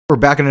We're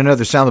back in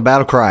another Sound the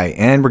Battle Cry,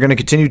 and we're going to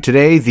continue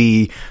today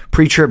the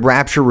Pre-Trib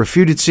Rapture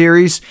Refuted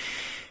series.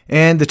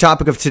 And the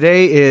topic of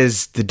today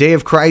is the Day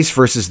of Christ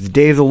versus the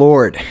Day of the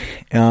Lord.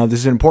 This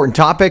is an important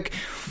topic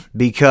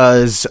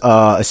because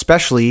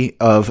especially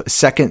of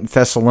 2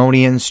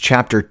 Thessalonians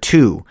chapter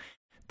 2.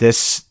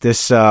 This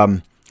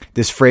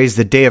phrase,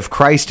 the Day of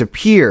Christ,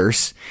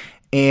 appears,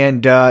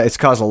 and it's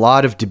caused a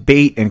lot of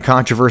debate and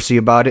controversy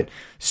about it.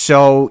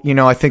 So,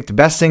 I think the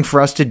best thing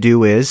for us to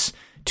do is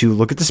to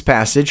look at this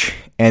passage,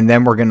 and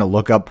then we're going to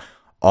look up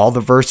all the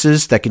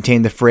verses that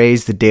contain the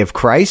phrase, the Day of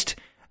Christ,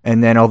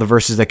 and then all the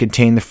verses that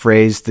contain the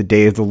phrase, the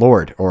Day of the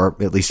Lord, or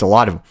at least a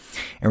lot of them.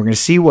 And we're going to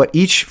see what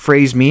each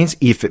phrase means,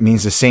 if it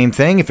means the same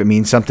thing, if it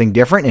means something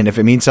different, and if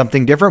it means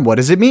something different, what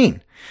does it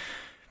mean?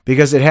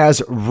 Because it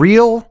has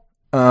real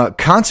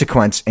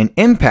consequence and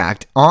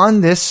impact on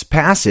this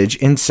passage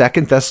in 2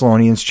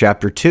 Thessalonians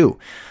chapter 2.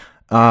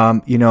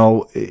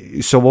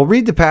 So we'll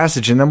read the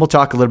passage and then we'll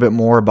talk a little bit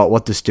more about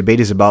what this debate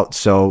is about.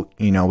 So,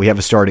 we have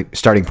a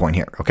starting point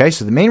here. Okay.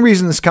 So the main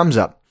reason this comes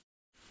up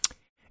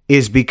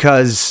is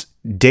because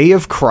Day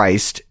of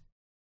Christ,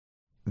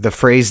 the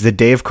phrase, the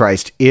Day of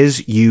Christ,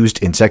 is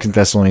used in 2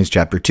 Thessalonians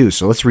chapter 2.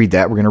 So let's read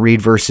that. We're going to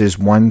read verses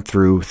 1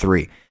 through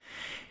 3.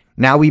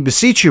 Now we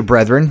beseech you,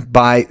 brethren,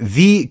 by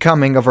the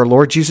coming of our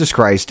Lord Jesus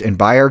Christ, and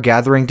by our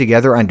gathering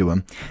together unto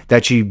him,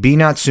 that ye be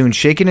not soon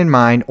shaken in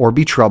mind, or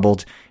be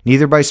troubled,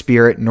 neither by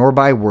spirit, nor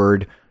by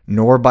word,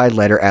 nor by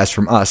letter as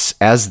from us,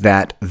 as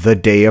that the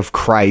day of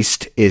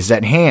Christ is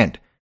at hand.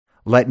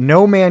 Let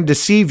no man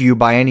deceive you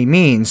by any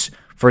means,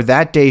 for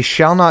that day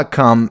shall not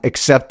come,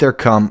 except there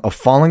come a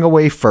falling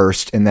away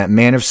first, and that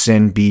man of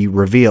sin be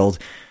revealed,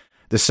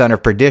 the son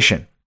of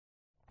perdition.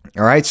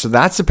 All right, so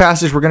that's the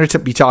passage we're going to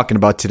be talking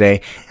about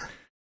today.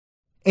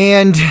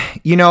 And,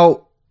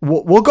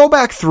 we'll go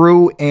back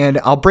through and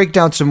I'll break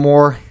down some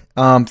more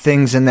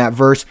things in that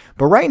verse.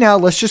 But right now,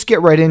 let's just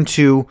get right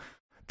into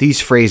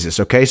these phrases,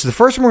 okay? So the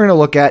first one we're going to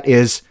look at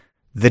is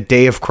the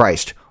Day of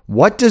Christ.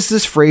 What does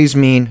this phrase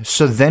mean?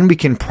 So then we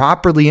can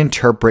properly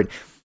interpret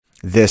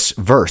this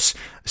verse.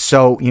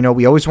 So,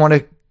 we always want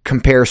to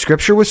compare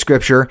Scripture with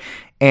Scripture.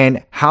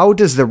 And how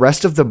does the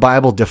rest of the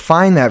Bible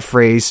define that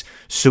phrase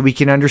so we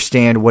can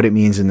understand what it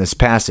means in this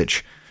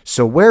passage?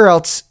 So where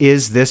else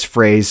is this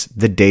phrase,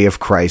 the Day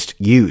of Christ,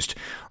 used?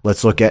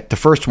 Let's look at the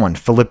first one,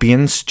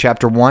 Philippians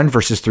chapter 1,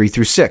 verses 3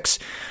 through 6.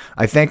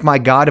 I thank my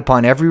God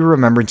upon every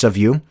remembrance of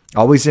you,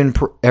 always in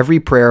every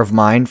prayer of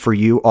mine for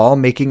you, all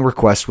making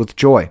requests with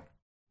joy,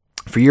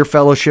 for your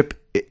fellowship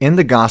in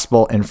the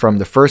gospel and from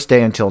the first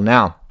day until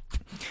now,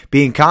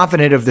 being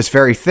confident of this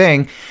very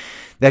thing,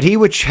 that he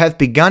which hath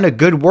begun a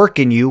good work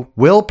in you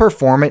will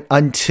perform it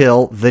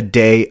until the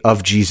day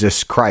of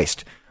Jesus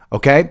Christ.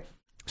 Okay?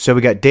 So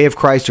we got Day of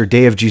Christ or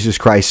Day of Jesus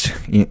Christ.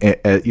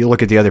 You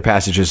look at the other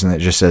passages and it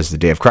just says the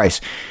Day of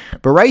Christ.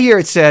 But right here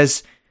it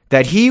says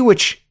that he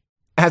which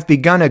hath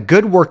begun a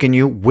good work in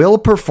you will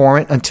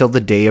perform it until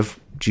the day of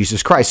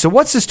Jesus Christ. So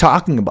what's this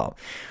talking about?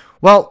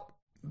 Well,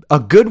 a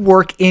good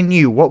work in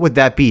you, what would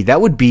that be?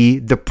 That would be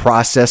the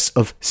process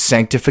of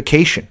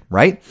sanctification,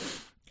 right?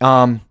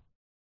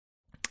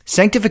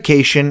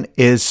 Sanctification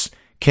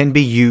can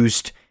be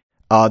used,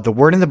 the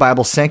word in the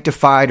Bible,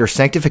 sanctified or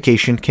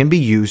sanctification, can be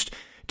used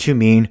to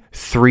mean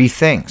three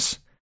things.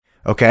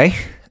 Okay?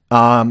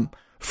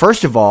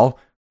 First of all,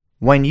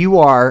 when you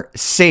are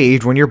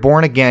saved, when you're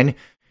born again,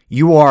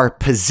 you are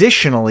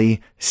positionally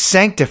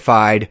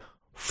sanctified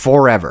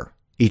forever,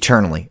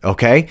 eternally.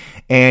 Okay?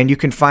 And you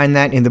can find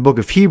that in the book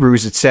of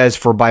Hebrews. It says,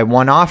 for by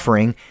one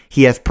offering,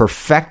 he hath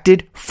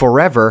perfected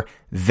forever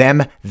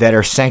them that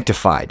are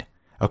sanctified.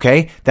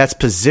 Okay? That's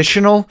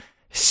positional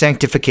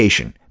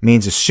sanctification. It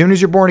means as soon as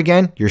you're born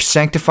again, you're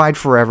sanctified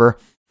forever.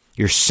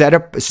 You're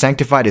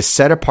sanctified is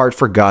set apart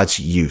for God's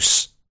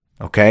use.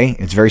 Okay?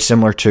 It's very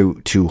similar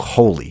to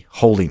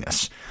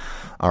holiness.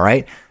 All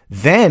right?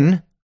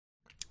 Then,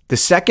 the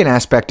second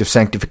aspect of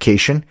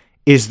sanctification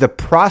is the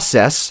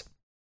process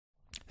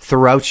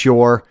throughout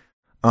your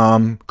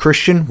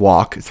Christian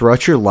walk,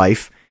 throughout your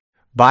life,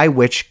 by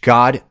which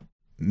God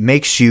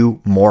makes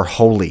you more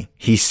holy.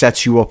 He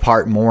sets you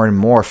apart more and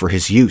more for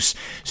his use.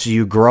 So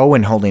you grow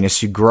in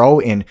holiness. You grow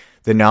in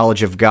the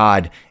knowledge of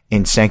God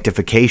in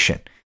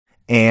sanctification.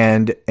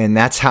 And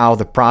that's how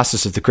the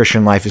process of the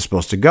Christian life is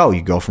supposed to go.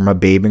 You go from a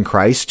babe in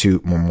Christ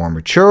to more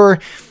mature.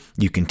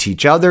 You can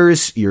teach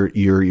others.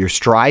 You're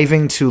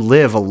striving to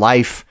live a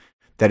life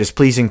that is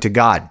pleasing to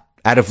God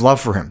out of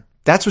love for him.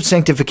 That's what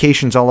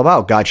sanctification is all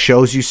about. God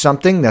shows you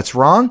something that's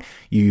wrong.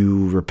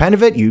 You repent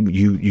of it.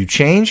 You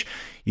change.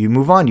 You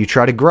move on. You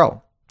try to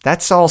grow.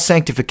 That's all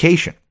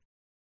sanctification.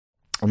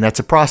 And that's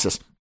a process.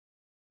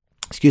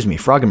 Excuse me,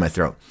 frog in my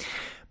throat.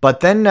 But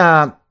then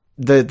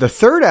the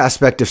third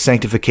aspect of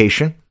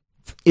sanctification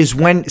is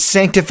when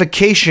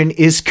sanctification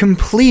is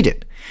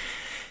completed.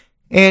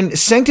 And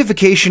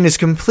sanctification is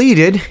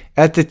completed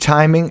at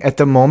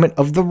the moment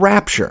of the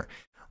rapture,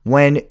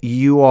 when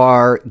you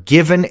are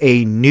given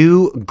a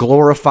new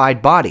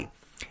glorified body.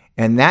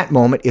 And that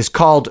moment is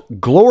called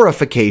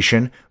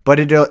glorification, but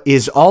it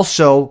is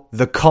also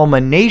the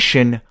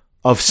culmination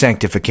of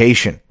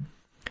sanctification.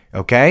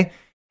 Okay?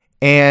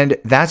 And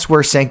that's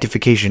where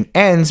sanctification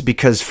ends,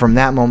 because from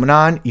that moment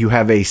on, you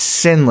have a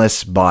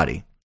sinless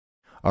body.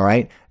 All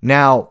right?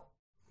 Now,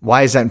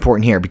 why is that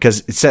important here?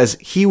 Because it says,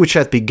 he which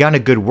hath begun a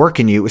good work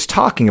in you is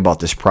talking about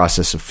this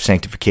process of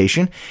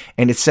sanctification.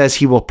 And it says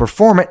he will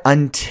perform it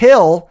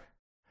until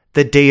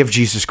the day of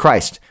Jesus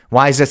Christ.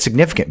 Why is that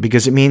significant?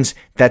 Because it means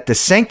that the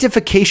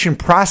sanctification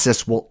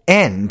process will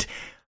end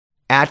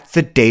at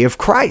the day of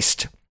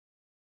Christ.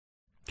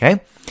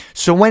 Okay?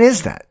 So when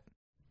is that?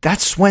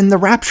 That's when the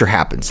rapture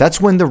happens. That's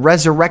when the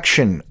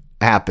resurrection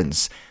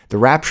happens. The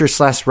rapture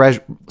slash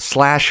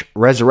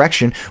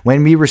resurrection,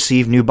 when we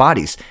receive new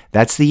bodies.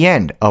 That's the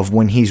end of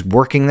when he's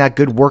working that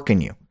good work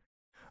in you.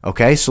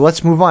 Okay, so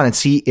let's move on and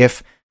see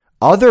if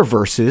other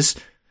verses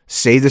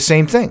say the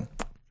same thing.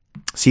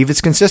 See if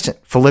it's consistent.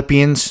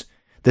 Philippians,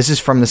 this is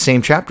from the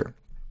same chapter.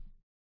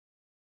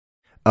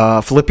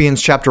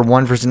 Philippians chapter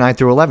 1, verses 9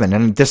 through 11.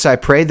 And this I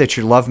pray, that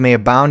your love may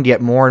abound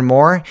yet more and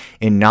more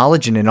in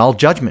knowledge and in all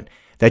judgment,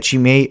 that you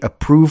may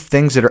approve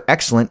things that are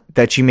excellent,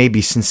 that you may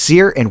be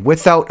sincere and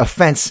without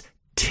offense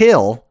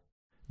till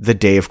the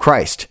day of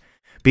Christ,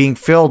 being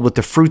filled with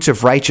the fruits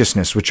of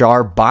righteousness, which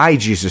are by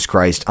Jesus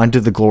Christ, unto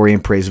the glory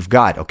and praise of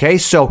God. Okay,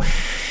 so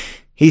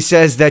he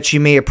says that you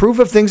may approve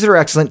of things that are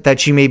excellent,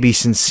 that you may be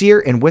sincere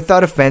and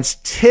without offense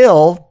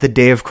till the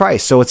day of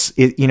Christ. So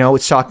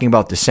it's talking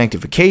about the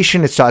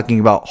sanctification. It's talking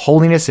about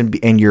holiness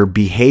and your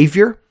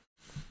behavior,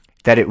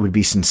 that it would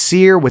be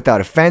sincere without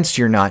offense.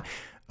 You're not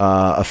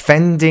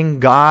offending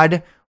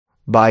God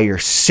by your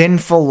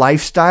sinful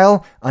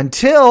lifestyle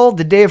until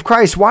the day of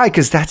Christ. Why?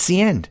 Because that's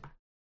the end.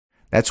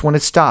 That's when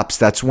it stops.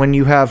 That's when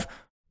you have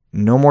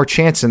no more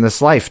chance in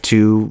this life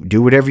to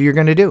do whatever you're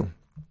going to do.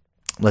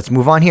 Let's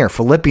move on here.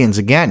 Philippians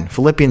again.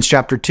 Philippians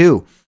chapter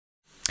 2,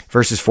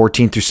 verses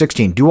 14 through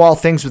 16. Do all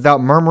things without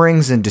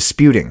murmurings and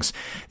disputings,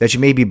 that you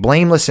may be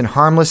blameless and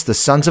harmless, the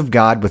sons of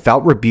God,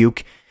 without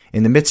rebuke,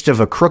 in the midst of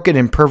a crooked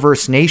and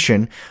perverse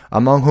nation,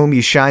 among whom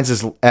you shine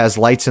as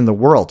lights in the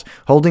world,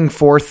 holding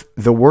forth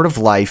the word of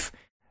life,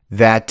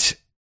 that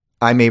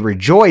I may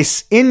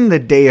rejoice in the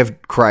day of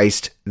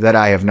Christ, that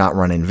I have not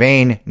run in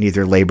vain,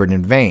 neither labored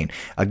in vain.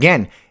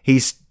 Again,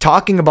 he's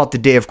talking about the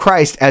day of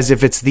Christ as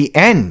if it's the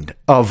end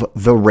of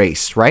the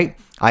race, right?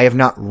 I have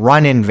not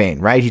run in vain,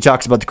 right? He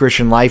talks about the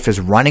Christian life as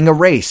running a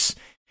race.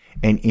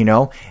 And,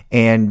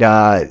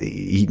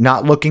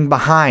 not looking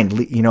behind,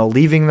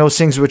 leaving those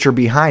things which are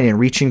behind and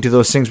reaching to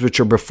those things which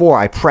are before.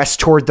 I press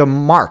toward the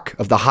mark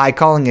of the high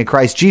calling in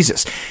Christ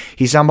Jesus.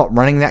 He's talking about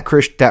running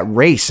that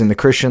race in the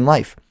Christian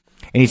life.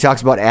 And he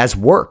talks about as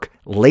work,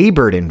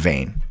 labored in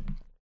vain,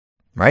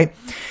 right?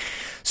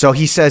 So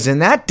he says, in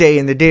that day,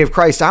 in the day of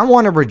Christ, I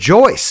want to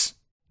rejoice,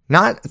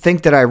 not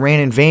think that I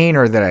ran in vain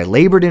or that I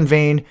labored in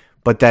vain,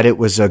 but that it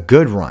was a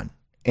good run.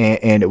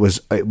 And it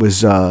was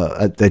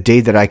the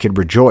day that I could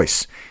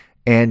rejoice.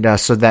 And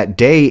so that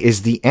day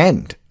is the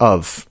end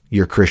of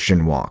your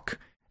Christian walk.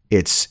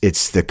 It's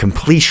the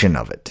completion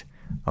of it.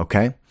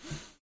 Okay?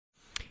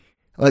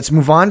 Let's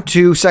move on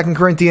to 2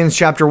 Corinthians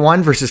chapter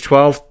 1, verses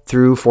 12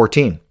 through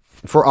 14.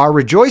 For our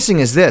rejoicing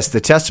is this,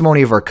 the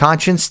testimony of our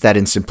conscience, that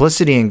in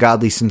simplicity and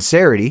godly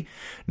sincerity,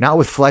 not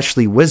with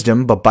fleshly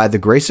wisdom, but by the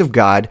grace of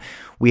God,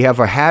 we have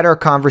had our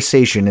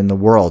conversation in the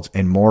world,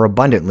 and more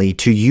abundantly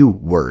to you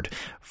word.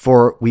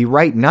 For we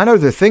write none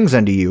other things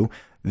unto you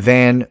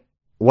than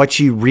what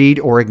ye read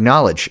or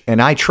acknowledge,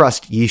 and I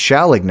trust ye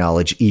shall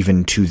acknowledge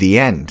even to the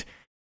end.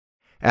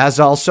 As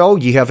also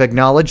ye have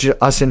acknowledged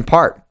us in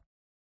part,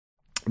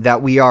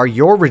 that we are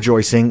your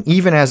rejoicing,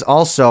 even as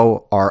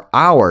also are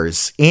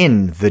ours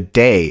in the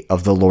day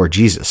of the Lord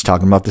Jesus.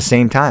 Talking about the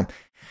same time.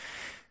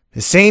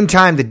 The same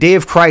time, the day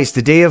of Christ,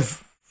 the day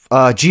of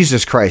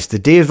Jesus Christ, the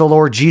day of the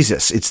Lord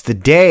Jesus. It's the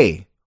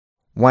day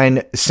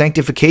when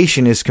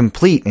sanctification is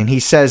complete. And he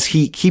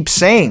keeps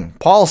saying,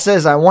 Paul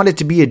says, I want it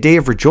to be a day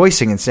of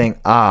rejoicing, and saying,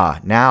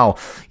 now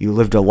you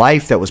lived a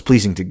life that was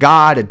pleasing to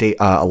God,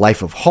 a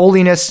life of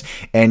holiness,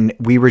 and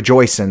we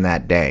rejoice in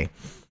that day.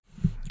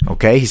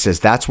 Okay, he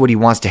says that's what he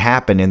wants to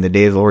happen in the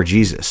day of the Lord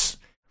Jesus.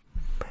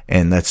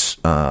 And let's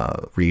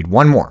read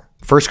one more.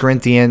 1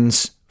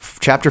 Corinthians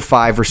chapter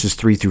 5, verses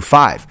 3 through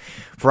 5.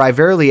 For I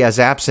verily, as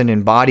absent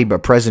in body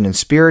but present in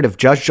spirit, have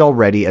judged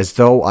already as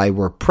though I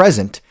were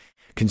present,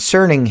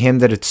 concerning him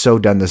that hath so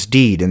done this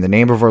deed. In the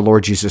name of our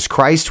Lord Jesus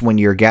Christ, when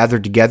ye are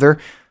gathered together,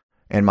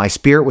 and my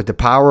spirit with the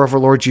power of our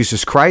Lord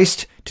Jesus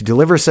Christ, to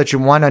deliver such a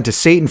one unto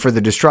Satan for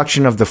the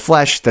destruction of the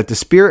flesh, that the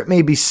spirit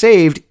may be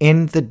saved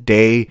in the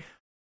day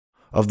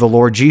of the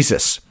Lord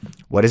Jesus.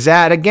 What is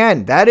that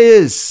again? That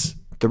is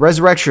the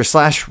resurrection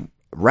slash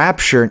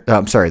rapture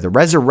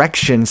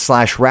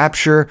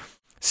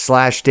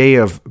slash day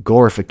of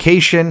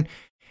glorification.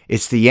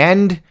 It's the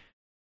end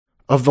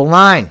of the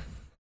line.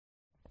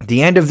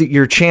 The end of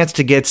your chance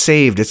to get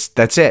saved.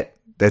 That's it.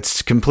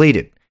 That's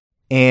completed.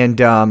 And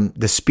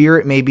the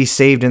spirit may be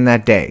saved in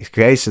that day.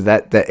 Okay, so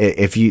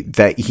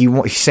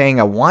he's saying,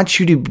 I want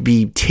you to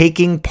be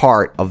taking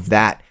part of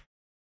that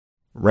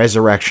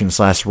resurrection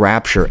slash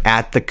rapture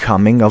at the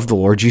coming of the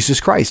Lord Jesus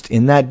Christ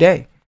in that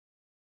day.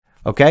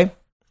 Okay?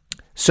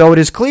 So it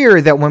is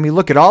clear that when we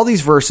look at all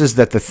these verses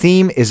that the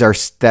theme is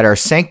that our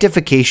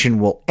sanctification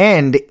will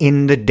end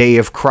in the day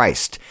of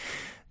Christ.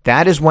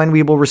 That is when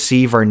we will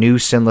receive our new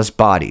sinless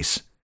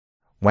bodies.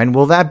 When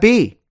will that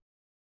be?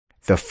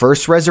 The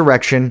first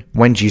resurrection,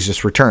 when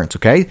Jesus returns,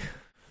 okay?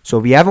 So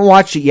if you haven't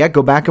watched it yet,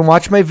 go back and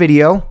watch my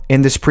video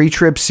in this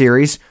pre-trib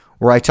series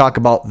where I talk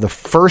about the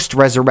first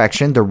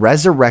resurrection, the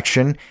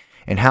resurrection,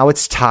 and how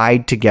it's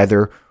tied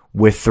together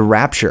with the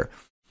rapture.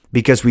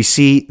 Because we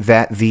see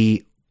that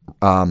the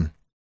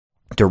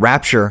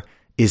rapture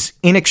is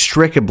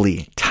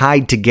inextricably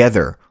tied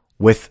together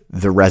with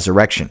the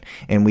resurrection.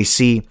 And we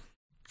see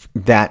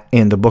that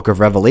in the book of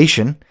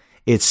Revelation,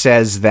 it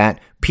says that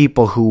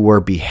people who were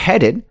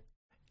beheaded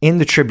in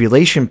the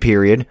tribulation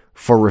period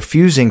for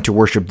refusing to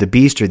worship the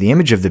beast or the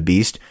image of the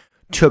beast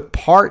took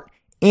part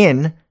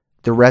in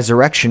the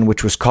resurrection,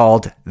 which was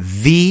called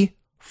the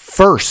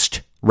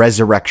first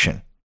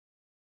resurrection.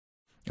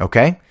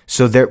 Okay?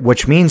 So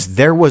which means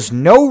there was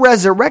no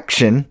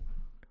resurrection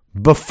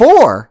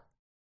before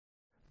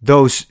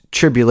those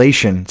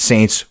tribulation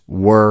saints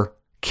were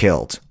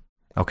killed.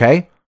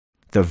 Okay?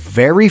 The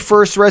very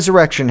first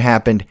resurrection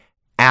happened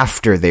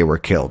after they were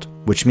killed,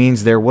 which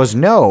means there was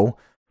no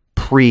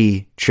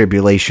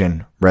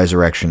pre-tribulation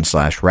resurrection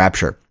 /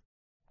 rapture.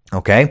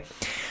 Okay?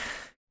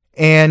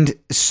 And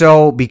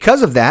so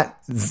because of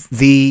that,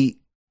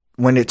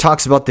 when it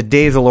talks about the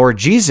day of the Lord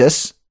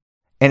Jesus,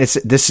 and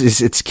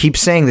it keeps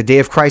saying the day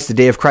of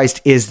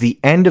Christ is the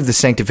end of the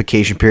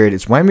sanctification period.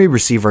 It's when we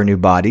receive our new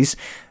bodies.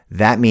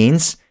 That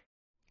means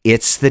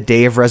it's the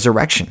day of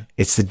resurrection.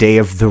 It's the day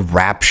of the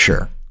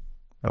rapture.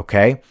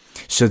 Okay?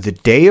 So the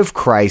day of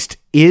Christ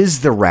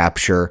is the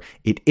rapture.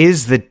 It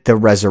is the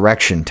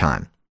resurrection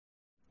time.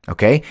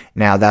 Okay?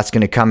 Now that's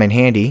going to come in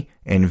handy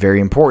and very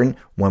important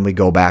when we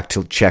go back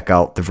to check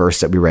out the verse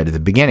that we read at the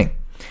beginning.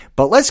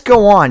 But let's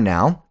go on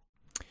now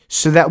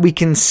so that we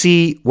can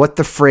see what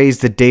the phrase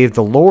the day of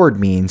the Lord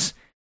means,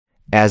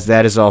 as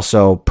that is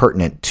also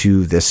pertinent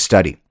to this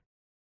study.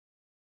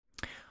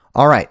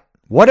 All right.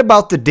 What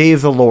about the day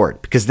of the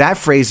Lord? Because that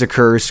phrase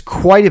occurs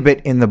quite a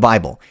bit in the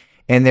Bible.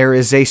 And there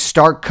is a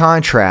stark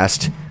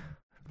contrast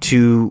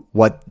to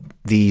what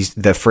the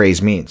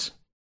phrase means.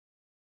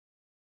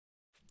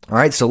 All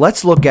right, so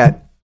let's look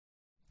at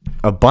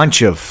a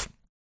bunch of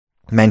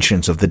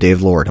mentions of the day of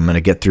the Lord. I'm going to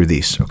get through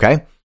these,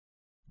 okay?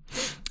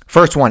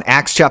 First one,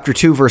 Acts chapter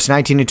 2, verse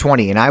 19 and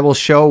 20. And I will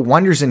show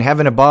wonders in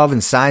heaven above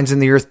and signs in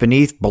the earth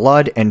beneath,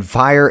 blood and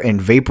fire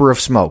and vapor of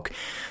smoke.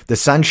 The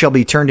sun shall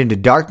be turned into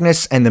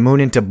darkness and the moon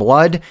into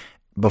blood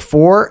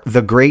before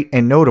the great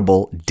and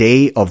notable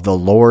day of the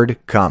Lord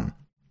come.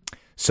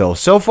 So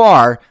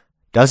far,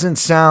 doesn't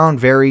sound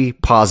very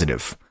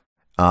positive.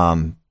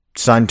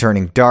 Sun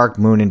turning dark,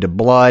 moon into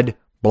blood,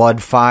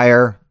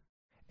 fire,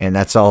 and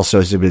that's all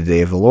associated with the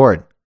day of the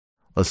Lord.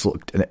 Let's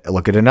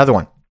look at another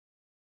one.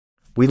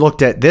 We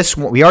looked at this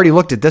one. We already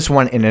looked at this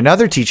one in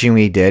another teaching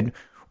we did,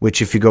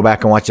 which if you go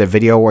back and watch that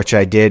video, which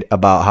I did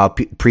about how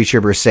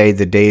pre-tribbers say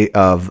the day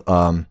of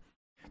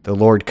the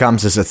Lord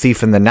comes as a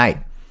thief in the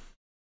night.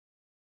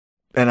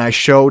 And I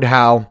showed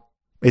how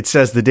it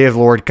says the day of the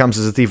Lord comes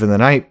as a thief in the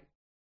night.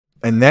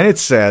 And then it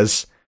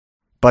says,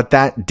 but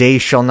that day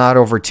shall not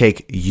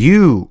overtake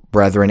you,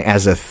 brethren,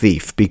 as a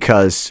thief,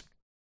 because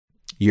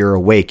you're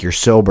awake, you're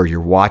sober, you're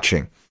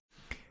watching.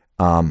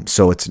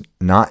 So it's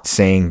not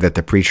saying that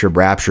the pre-trib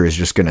rapture is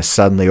just going to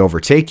suddenly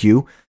overtake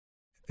you,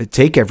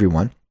 take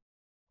everyone.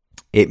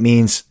 It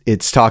means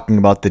it's talking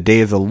about the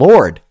day of the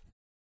Lord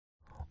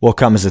will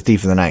come as a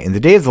thief in the night. And the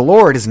day of the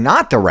Lord is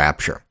not the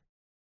rapture.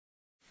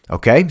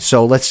 Okay,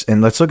 so let's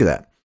look at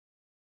that.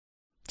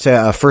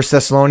 So 1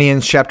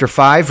 Thessalonians chapter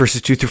 5,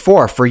 verses 2 through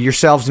 4. For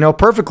yourselves know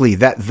perfectly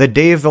that the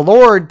day of the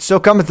Lord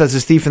so cometh as a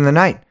thief in the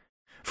night.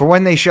 For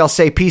when they shall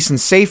say peace and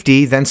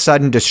safety, then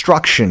sudden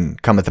destruction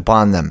cometh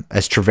upon them,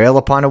 as travail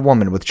upon a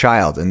woman with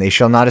child, and they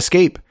shall not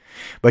escape.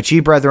 But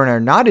ye, brethren,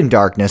 are not in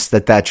darkness,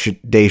 that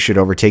day should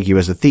overtake you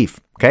as a thief.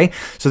 Okay?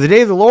 So the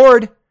day of the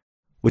Lord,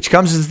 which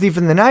comes as a thief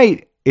in the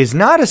night, is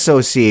not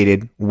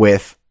associated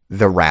with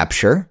the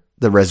rapture,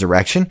 the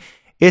resurrection.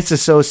 It's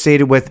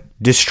associated with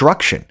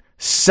destruction.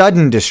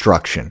 Sudden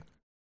destruction,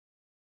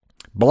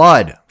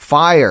 blood,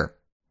 fire,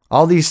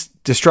 all these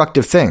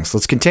destructive things.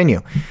 Let's continue.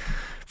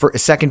 For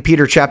 2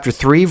 Peter chapter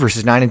 3,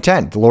 verses 9 and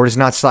 10. The Lord is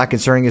not slack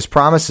concerning his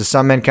promise, as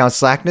some men count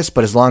slackness,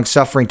 but is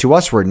long-suffering to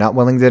usward, not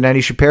willing that any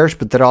should perish,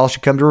 but that all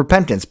should come to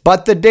repentance.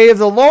 But the day of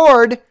the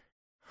Lord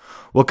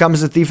will come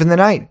as a thief in the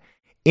night,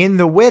 in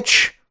the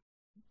which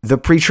the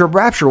pre-trib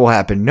rapture will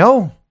happen.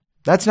 No,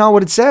 that's not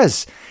what it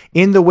says.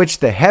 In the which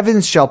the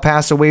heavens shall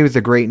pass away with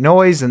a great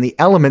noise, and the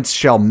elements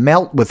shall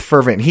melt with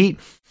fervent heat.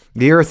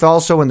 The earth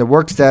also and the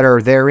works that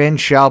are therein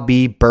shall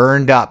be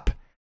burned up.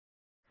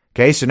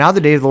 Okay, so now the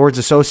day of the Lord is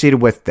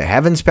associated with the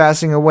heavens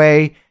passing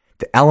away,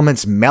 the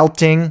elements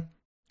melting,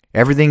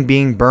 everything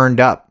being burned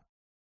up.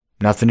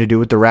 Nothing to do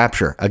with the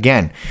rapture.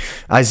 Again,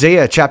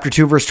 Isaiah chapter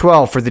 2, verse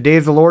 12. For the day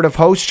of the Lord of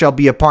hosts shall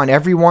be upon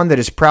every one that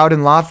is proud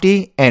and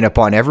lofty, and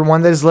upon every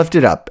one that is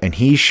lifted up, and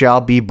he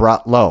shall be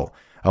brought low.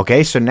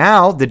 Okay, so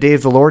now the day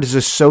of the Lord is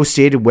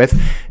associated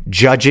with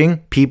judging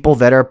people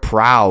that are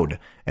proud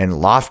and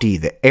lofty,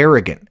 the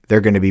arrogant. They're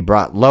going to be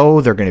brought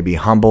low. They're going to be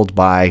humbled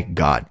by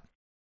God.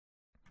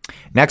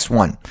 Next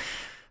one,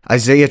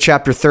 Isaiah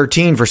chapter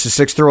 13, verses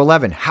 6 through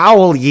 11.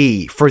 Howl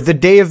ye, for the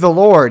day of the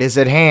Lord is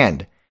at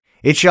hand.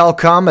 It shall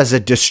come as a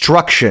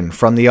destruction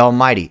from the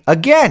Almighty.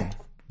 Again,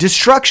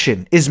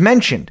 destruction is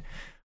mentioned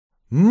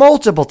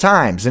multiple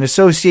times in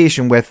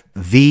association with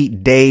the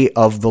day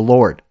of the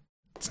Lord.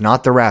 It's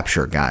not the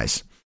rapture,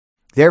 guys.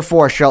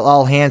 Therefore shall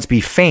all hands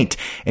be faint,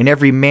 and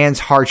every man's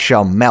heart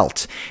shall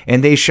melt,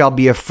 and they shall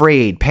be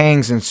afraid.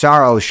 Pangs and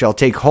sorrows shall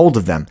take hold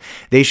of them.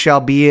 They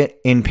shall be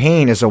in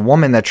pain as a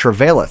woman that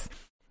travaileth.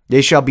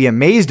 They shall be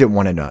amazed at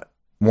one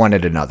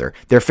at another.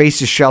 Their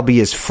faces shall be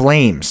as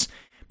flames.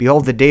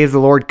 Behold, the day of the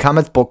Lord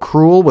cometh, both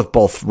cruel with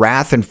both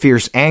wrath and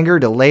fierce anger,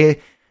 to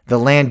lay the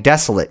land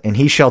desolate, and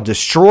he shall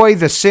destroy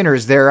the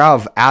sinners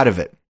thereof out of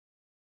it.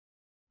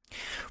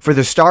 For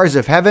the stars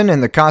of heaven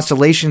and the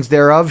constellations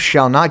thereof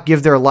shall not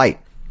give their light.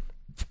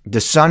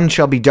 The sun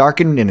shall be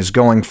darkened in his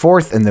going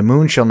forth, and the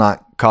moon shall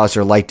not cause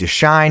her light to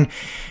shine.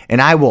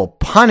 And I will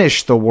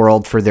punish the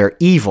world for their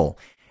evil,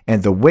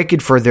 and the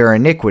wicked for their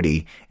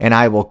iniquity. And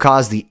I will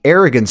cause the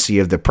arrogancy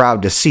of the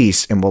proud to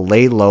cease, and will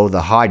lay low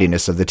the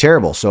haughtiness of the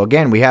terrible. So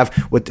again, we have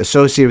what's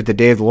associated with the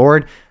day of the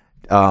Lord,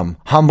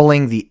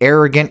 humbling the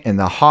arrogant and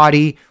the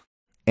haughty,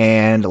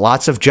 and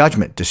lots of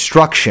judgment,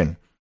 destruction.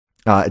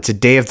 It's a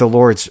day of the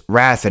Lord's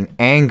wrath and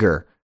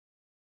anger,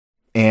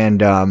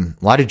 and a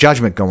lot of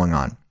judgment going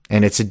on.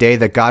 And it's a day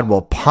that God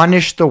will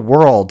punish the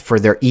world for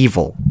their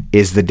evil,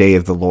 is the day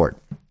of the Lord.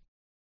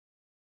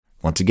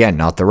 Once again,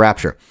 not the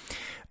rapture.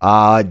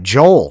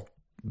 Joel,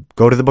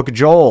 go to the book of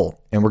Joel,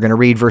 and we're going to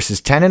read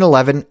verses 10 and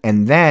 11,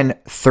 and then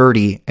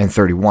 30 and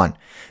 31.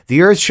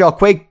 The earth shall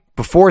quake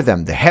before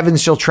them, the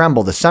heavens shall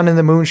tremble, the sun and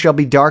the moon shall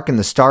be dark, and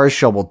the stars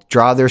shall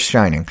withdraw their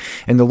shining.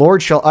 And the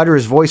Lord shall utter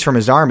his voice from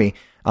his army,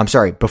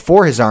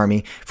 before his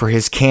army, for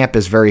his camp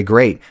is very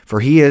great. For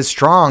he is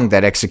strong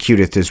that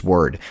executeth his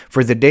word.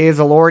 For the day of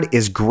the Lord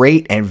is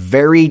great and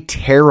very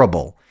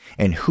terrible,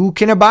 and who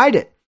can abide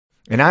it?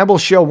 And I will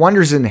show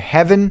wonders in the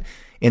heavens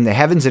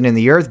and in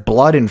the earth,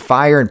 blood and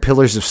fire and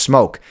pillars of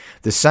smoke.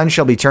 The sun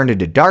shall be turned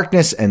into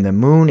darkness, and the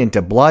moon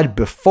into blood,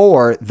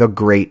 before the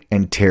great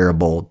and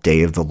terrible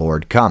day of the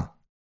Lord come.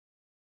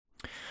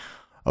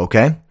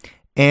 Okay?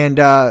 And,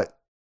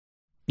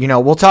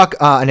 we'll talk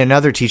in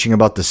another teaching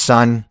about the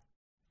sun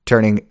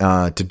turning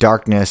to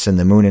darkness and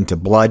the moon into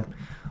blood.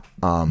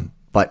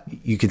 But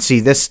you can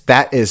see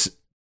that is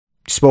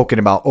spoken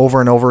about over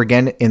and over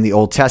again in the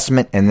Old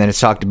Testament, and then it's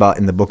talked about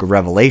in the book of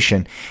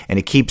Revelation, and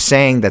it keeps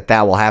saying that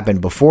will happen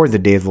before the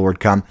day of the Lord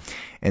come.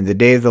 And the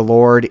day of the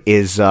Lord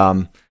is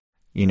the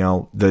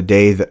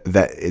day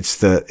that it's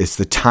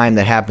the time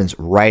that happens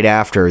right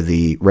after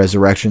the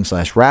resurrection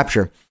 /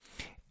 rapture.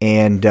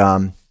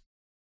 And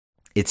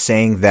it's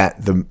saying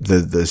that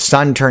the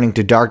sun turning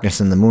to darkness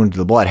and the moon to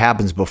the blood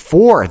happens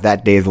before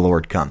that day of the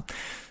Lord come.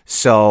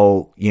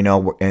 So,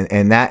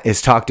 and that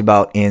is talked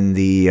about in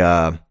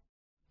the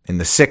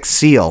sixth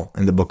seal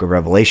in the book of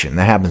Revelation.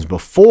 That happens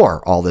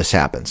before all this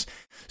happens.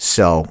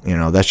 So,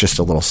 that's just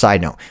a little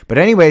side note. But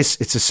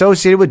anyways, it's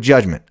associated with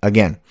judgment.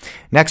 Again,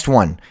 next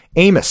one,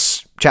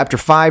 Amos chapter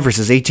 5,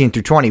 verses 18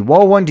 through 20.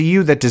 Woe unto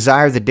you that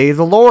desire the day of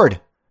the Lord.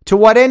 To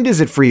what end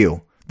is it for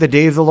you? The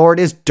day of the Lord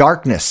is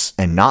darkness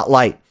and not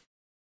light.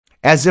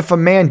 As if a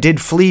man did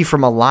flee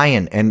from a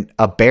lion and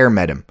a bear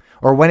met him,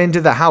 or went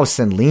into the house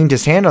and leaned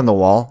his hand on the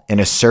wall and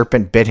a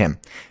serpent bit him.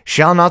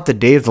 Shall not the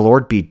day of the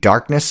Lord be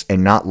darkness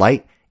and not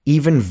light,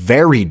 even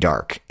very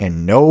dark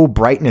and no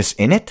brightness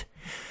in it?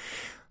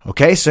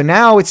 Okay, so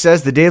now it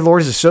says the day of the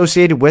Lord is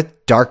associated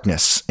with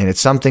darkness, and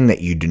it's something that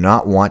you do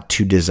not want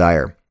to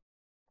desire.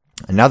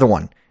 Another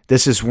one.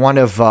 This is one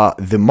of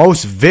the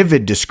most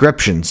vivid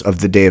descriptions of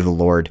the day of the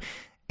Lord,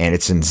 and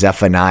it's in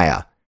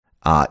Zephaniah.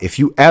 If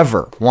you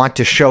ever want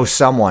to show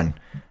someone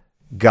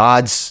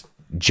God's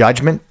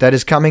judgment that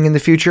is coming in the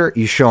future,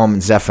 you show them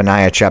in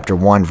Zephaniah chapter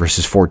 1,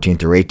 verses 14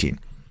 through 18.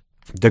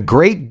 The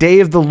great day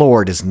of the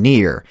Lord is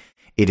near.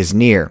 It is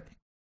near,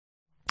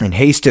 and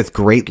hasteth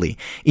greatly,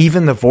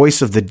 even the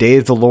voice of the day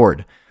of the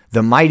Lord.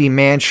 The mighty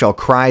man shall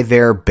cry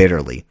there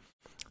bitterly.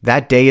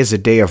 That day is a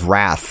day of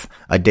wrath,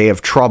 a day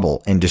of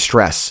trouble and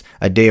distress,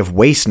 a day of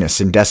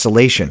wasteness and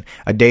desolation,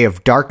 a day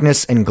of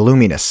darkness and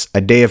gloominess, a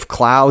day of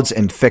clouds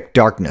and thick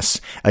darkness,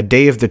 a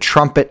day of the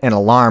trumpet and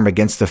alarm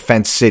against the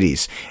fenced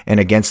cities and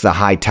against the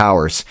high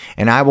towers.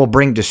 And I will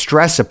bring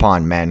distress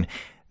upon men,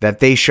 that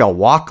they shall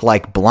walk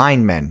like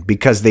blind men,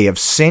 because they have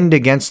sinned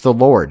against the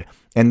Lord.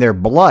 And their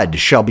blood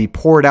shall be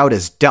poured out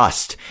as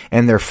dust,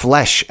 and their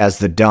flesh as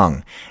the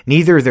dung.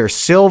 Neither their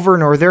silver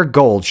nor their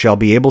gold shall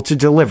be able to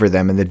deliver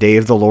them in the day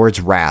of the Lord's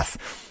wrath.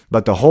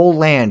 But the whole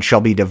land shall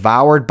be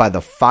devoured by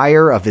the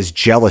fire of his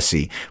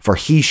jealousy, for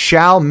he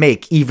shall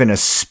make even a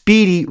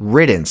speedy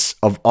riddance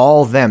of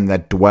all them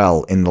that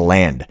dwell in the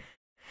land.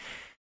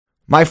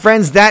 My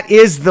friends, that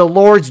is the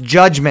Lord's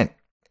judgment.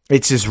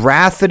 It's his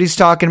wrath that he's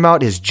talking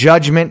about, his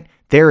judgment.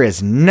 There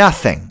is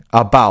nothing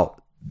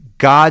about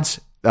God's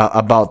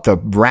about the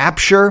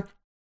rapture,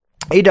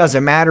 it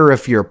doesn't matter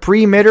if you're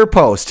pre, mid, or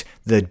post.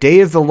 The day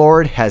of the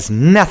Lord has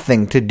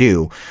nothing to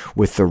do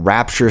with the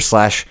rapture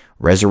 /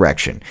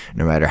 resurrection.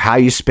 No matter how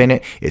you spin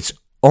it, it's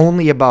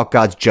only about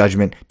God's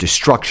judgment,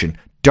 destruction,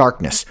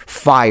 darkness,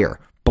 fire,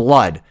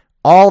 blood.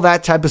 All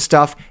that type of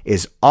stuff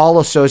is all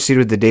associated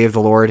with the day of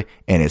the Lord,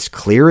 and it's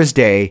clear as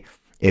day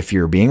if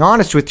you're being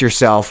honest with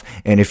yourself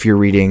and if you're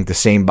reading the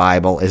same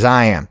Bible as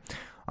I am.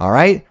 All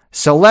right?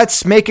 So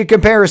let's make a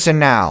comparison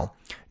now.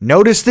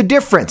 Notice the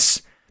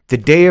difference. The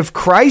day of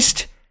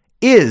Christ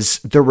is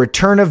the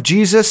return of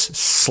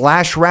Jesus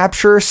 /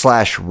 rapture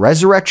 /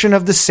 resurrection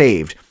of the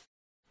saved.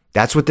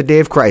 That's what the day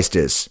of Christ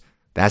is.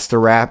 That's the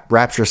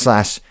rapture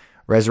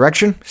 /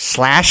 resurrection /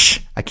 I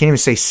can't even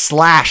say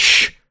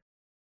slash.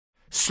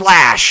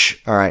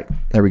 All right,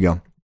 there we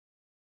go.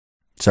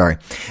 Sorry.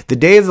 The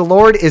day of the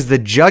Lord is the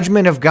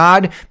judgment of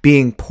God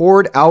being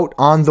poured out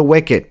on the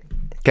wicked.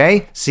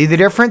 Okay? See the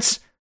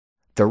difference?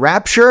 The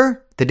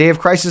rapture, the day of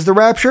Christ is the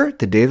rapture.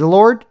 The day of the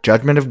Lord,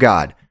 judgment of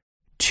God.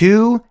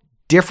 Two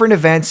different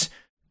events,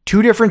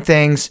 two different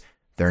things.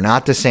 They're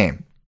not the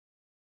same.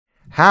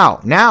 How?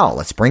 Now,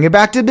 let's bring it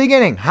back to the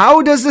beginning.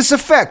 How does this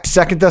affect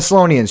 2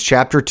 Thessalonians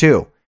chapter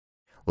 2?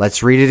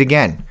 Let's read it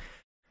again.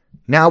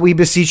 Now we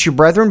beseech you,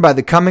 brethren, by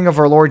the coming of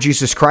our Lord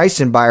Jesus Christ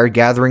and by our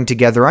gathering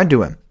together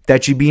unto him,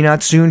 that ye be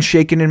not soon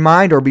shaken in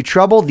mind or be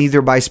troubled,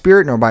 neither by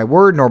spirit, nor by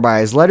word, nor by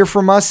his letter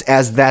from us,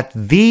 as that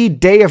the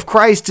day of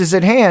Christ is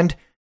at hand.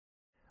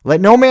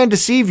 Let no man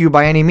deceive you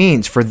by any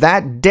means, for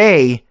that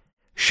day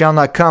shall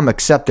not come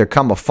except there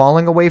come a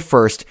falling away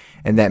first,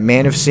 and that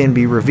man of sin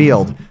be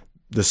revealed,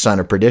 the son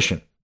of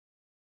perdition.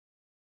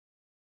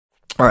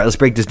 All right, let's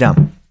break this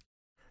down.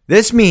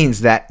 This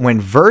means that when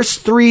verse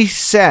 3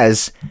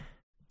 says,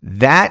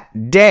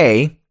 that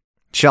day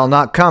shall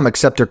not come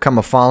except there come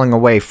a falling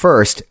away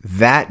first,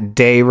 that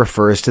day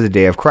refers to the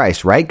day of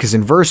Christ, right? Because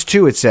in verse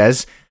 2 it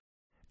says,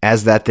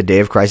 as that the day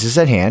of Christ is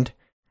at hand.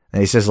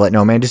 And he says, let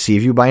no man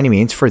deceive you by any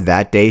means, for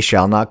that day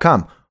shall not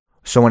come.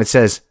 So when it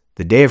says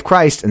the day of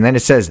Christ, and then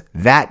it says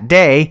that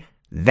day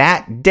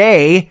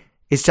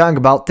is talking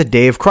about the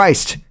day of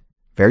Christ.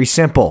 Very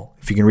simple.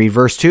 If you can read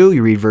verse 2,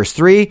 you read verse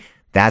 3,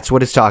 that's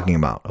what it's talking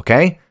about,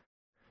 okay?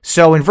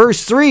 So in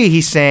verse 3,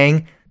 he's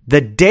saying,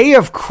 the day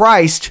of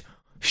Christ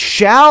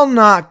shall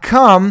not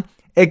come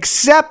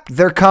except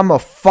there come a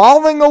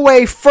falling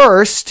away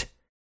first,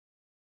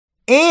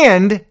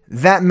 and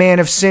that man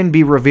of sin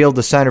be revealed,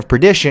 the son of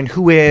perdition,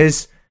 who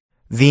is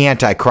the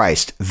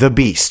Antichrist, the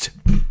beast.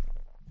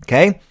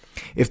 Okay?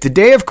 If the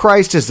day of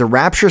Christ is the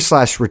rapture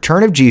 /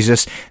 return of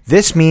Jesus,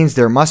 this means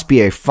there must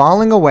be a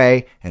falling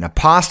away, an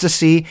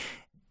apostasy,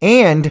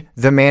 and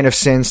the man of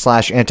sin /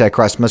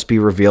 Antichrist must be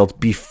revealed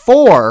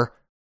before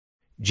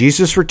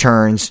Jesus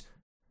returns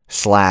 /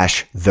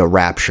 the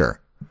rapture.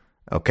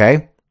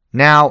 Okay?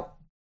 Now,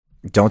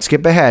 don't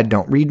skip ahead.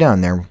 Don't read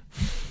down there.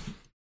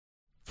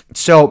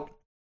 So,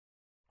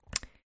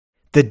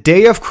 the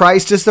day of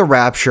Christ is the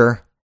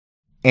rapture,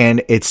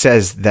 and it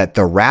says that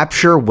the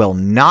rapture will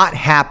not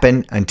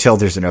happen until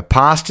there's an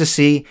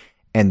apostasy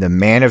and the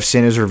man of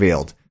sin is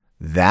revealed.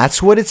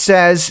 That's what it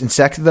says in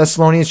 2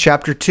 Thessalonians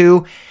chapter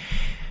 2.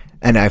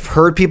 And I've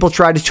heard people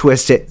try to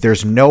twist it.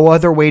 There's no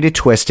other way to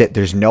twist it.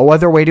 There's no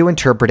other way to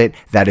interpret it.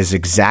 That is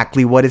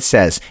exactly what it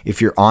says.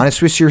 If you're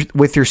honest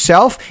with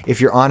yourself, if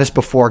you're honest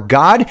before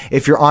God,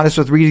 if you're honest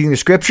with reading the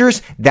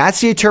scriptures, that's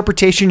the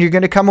interpretation you're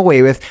going to come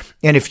away with.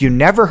 And if you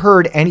never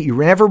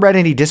read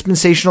any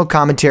dispensational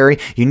commentary,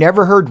 you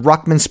never heard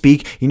Ruckman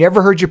speak, you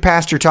never heard your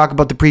pastor talk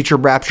about the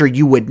pre-trib rapture,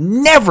 you would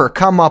never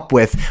come up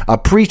with a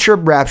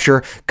pre-trib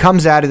rapture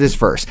comes out of this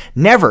verse.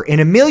 Never. In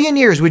a million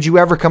years would you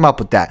ever come up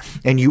with that.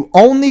 And you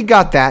only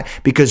got that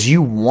because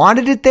you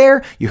wanted it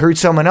there. You heard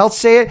someone else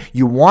say it.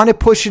 You want to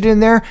push it in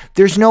there.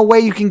 There's no way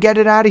you can get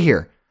it out of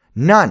here.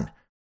 None.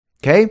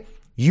 Okay?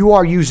 You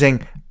are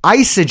using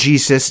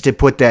eisegesis to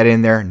put that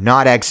in there,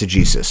 not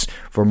exegesis.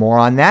 For more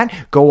on that,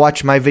 go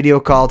watch my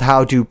video called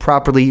How to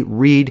Properly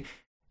Read,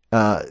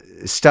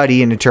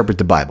 Study, and Interpret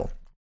the Bible.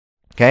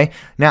 Okay?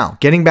 Now,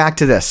 getting back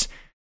to this.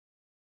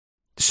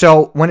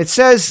 So, when it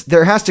says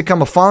there has to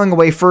come a falling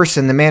away first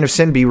and the man of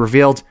sin be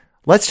revealed,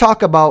 let's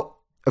talk about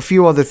a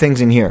few other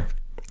things in here.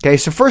 Okay,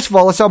 so first of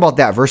all, let's talk about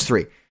that, verse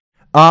 3.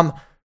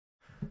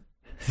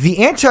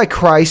 The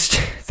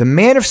Antichrist, the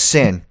man of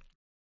sin,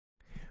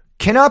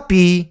 cannot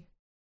be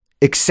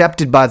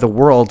accepted by the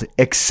world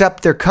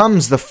except there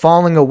comes the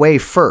falling away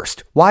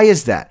first. Why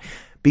is that?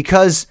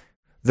 Because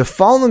the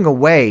falling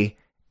away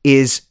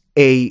is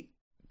a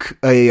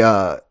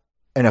time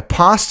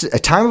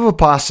of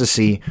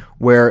apostasy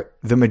where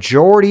the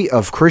majority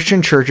of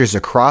Christian churches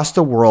across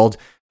the world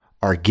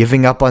are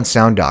giving up on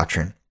sound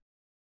doctrine.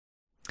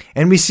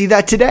 And we see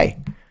that today.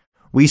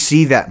 We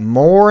see that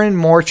more and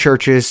more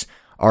churches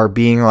are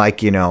being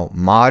like,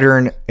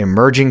 modern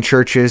emerging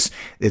churches.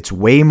 It's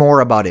way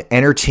more about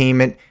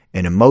entertainment.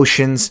 and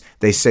emotions.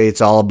 They say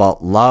it's all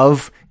about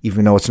love,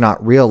 even though it's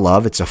not real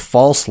love. It's a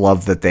false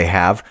love that they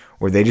have,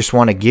 where they just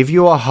want to give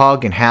you a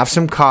hug and have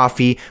some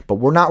coffee, but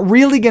we're not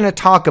really going to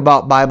talk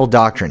about Bible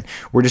doctrine.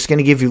 We're just going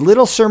to give you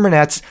little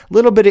sermonettes,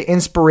 little bit of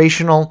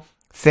inspirational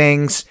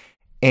things,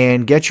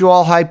 and get you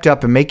all hyped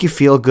up and make you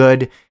feel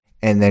good,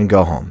 and then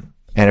go home.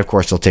 And of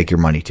course, they'll take your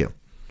money too.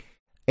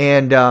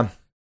 And,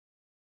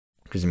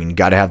 because you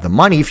got to have the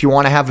money if you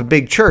want to have a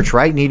big church,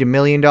 right? You need $1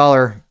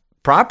 million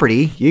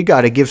property. You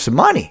got to give some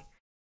money.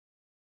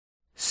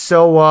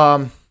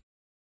 So,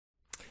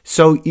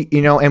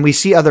 and we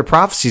see other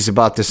prophecies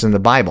about this in the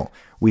Bible.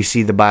 We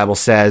see the Bible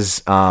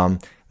says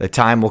the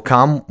time will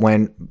come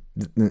when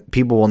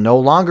people will no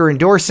longer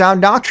endure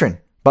sound doctrine,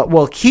 but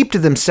will keep to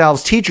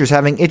themselves teachers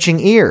having itching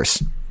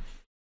ears.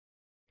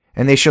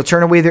 And they shall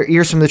turn away their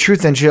ears from the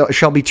truth and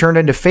shall be turned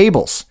into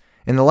fables.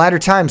 In the latter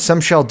times, some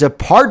shall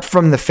depart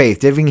from the faith,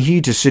 giving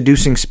heed to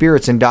seducing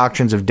spirits and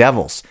doctrines of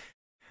devils.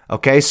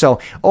 Okay, so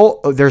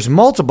there's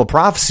multiple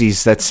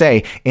prophecies that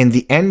say in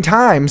the end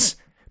times,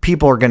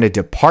 people are going to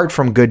depart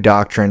from good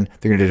doctrine.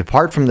 They're going to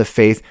depart from the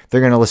faith. They're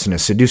going to listen to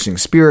seducing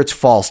spirits,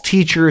 false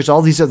teachers,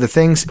 all these other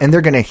things, and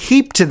they're going to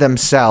heap to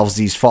themselves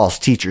these false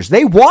teachers.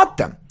 They want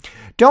them.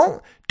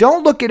 Don't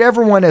look at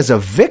everyone as a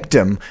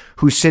victim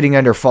who's sitting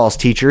under false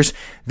teachers.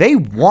 They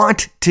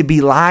want to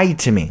be lied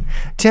to me.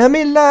 Tell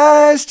me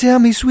lies, tell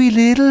me sweet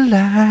little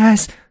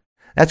lies.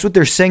 That's what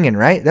they're singing,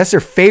 right? That's their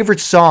favorite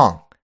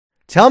song.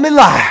 Tell me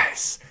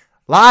lies.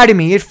 Lie to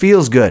me, it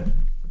feels good.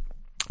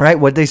 Right?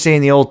 What they say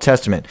in the Old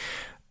Testament.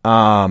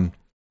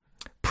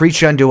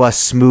 Preach unto us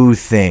smooth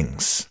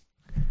things.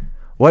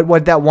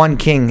 What that one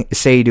king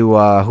say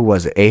to, who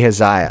was it?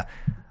 Ahaziah.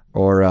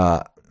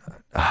 Or,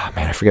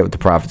 I forget what the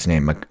prophet's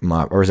name,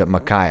 or was it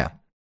Micaiah?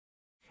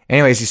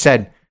 Anyways, he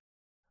said,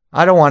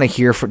 I don't want to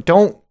hear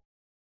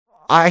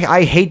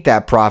I hate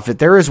that prophet.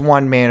 There is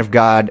one man of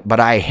God, but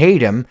I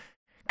hate him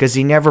because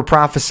he never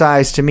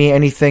prophesies to me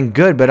anything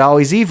good, but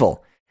always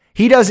evil.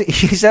 He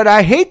said,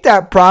 I hate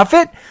that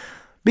prophet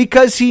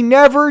because he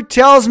never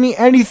tells me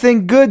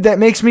anything good that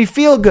makes me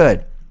feel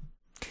good.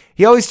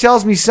 He always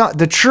tells me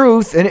the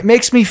truth and it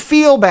makes me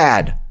feel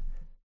bad.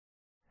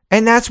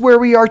 And that's where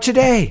we are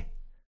today.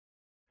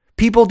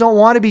 People don't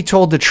want to be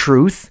told the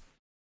truth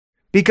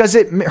because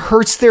it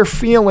hurts their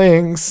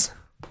feelings.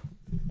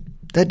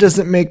 That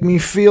doesn't make me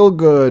feel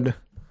good.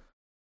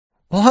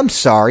 Well, I'm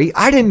sorry.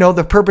 I didn't know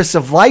the purpose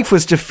of life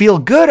was to feel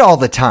good all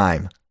the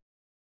time.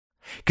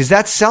 Because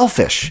that's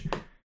selfish.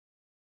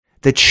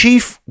 The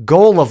chief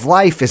goal of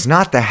life is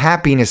not the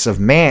happiness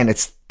of man,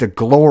 it's the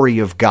glory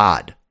of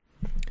God.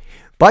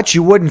 But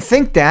you wouldn't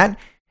think that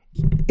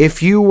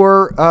if you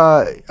were,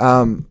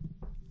 a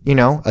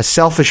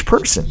selfish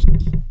person.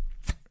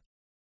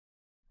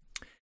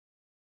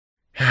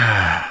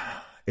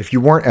 If you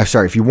weren't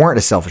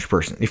a selfish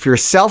person, if you're a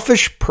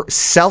selfish,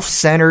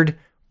 self-centered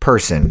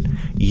person,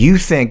 you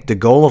think the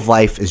goal of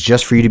life is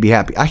just for you to be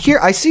happy.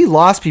 I see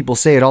lost people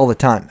say it all the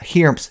time. I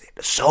hear them say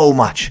it so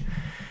much.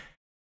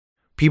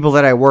 People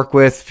that I work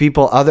with,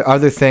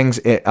 other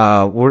things,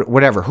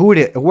 whatever,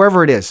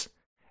 whoever it is,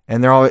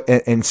 and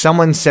and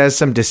someone says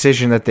some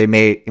decision that they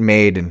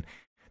made, and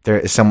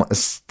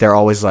they're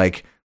always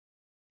like,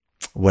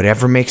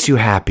 whatever makes you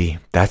happy,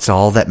 that's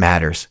all that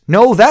matters.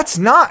 No, that's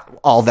not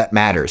all that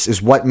matters,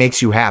 is what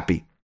makes you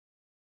happy.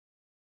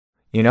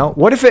 You know,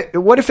 what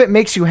if it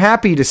makes you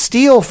happy to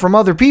steal from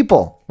other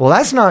people? Well,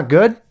 that's not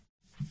good.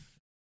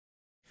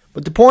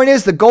 But the point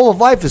is, the goal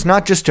of life is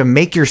not just to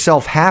make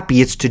yourself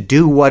happy, it's to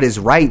do what is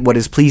right, what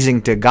is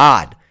pleasing to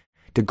God,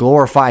 to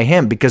glorify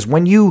Him. Because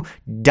when you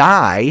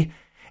die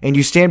and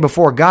you stand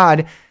before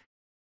God,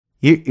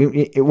 what are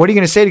you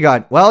going to say to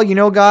God? Well,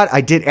 God, I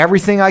did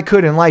everything I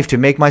could in life to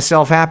make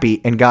myself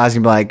happy. And God's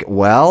going to be like,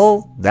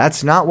 well,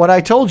 that's not what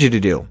I told you to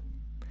do.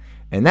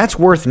 And that's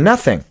worth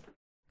nothing.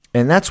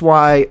 And that's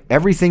why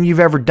everything you've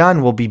ever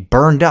done will be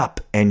burned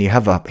up and you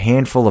have a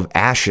handful of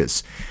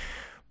ashes.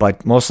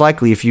 But most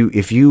likely, if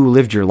you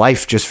lived your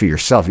life just for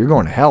yourself, you're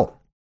going to hell.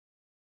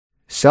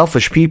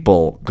 Selfish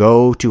people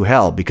go to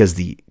hell because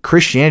the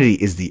Christianity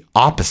is the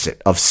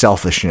opposite of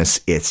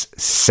selfishness. It's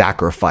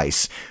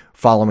sacrifice.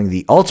 Following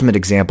the ultimate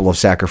example of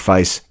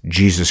sacrifice,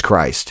 Jesus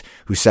Christ,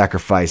 who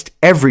sacrificed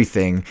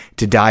everything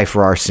to die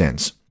for our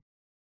sins.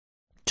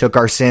 Took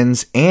our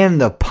sins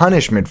and the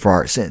punishment for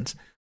our sins.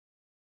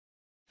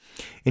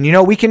 And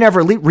we can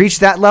never reach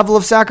that level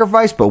of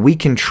sacrifice, but we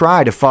can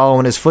try to follow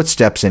in His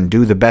footsteps and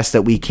do the best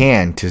that we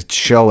can to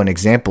show an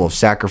example of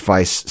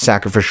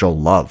sacrificial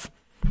love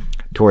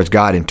towards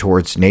God and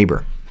towards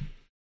neighbor.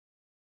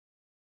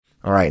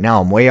 All right, now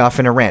I'm way off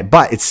in a rant,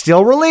 but it's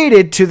still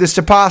related to this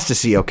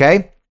apostasy,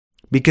 okay?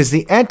 Because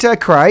the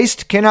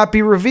Antichrist cannot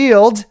be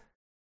revealed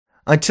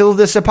until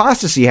this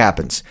apostasy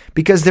happens,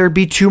 because there'd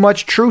be too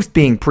much truth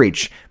being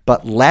preached.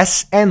 But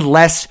less and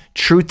less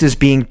truth is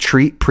being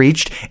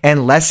preached,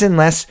 and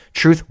less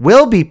truth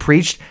will be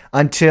preached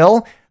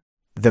until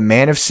the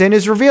man of sin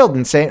is revealed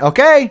and saying,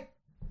 okay,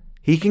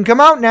 he can come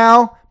out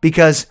now,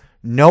 because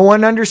no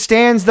one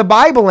understands the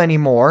Bible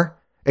anymore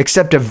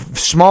except a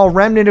small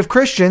remnant of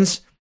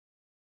Christians.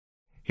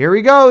 Here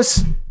he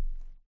goes.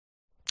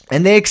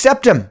 And they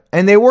accept him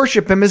and they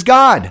worship him as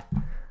God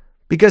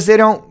because they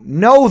don't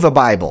know the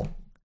Bible.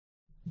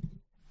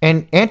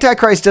 And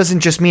Antichrist doesn't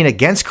just mean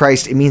against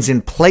Christ. It means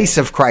in place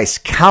of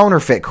Christ,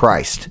 counterfeit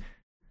Christ.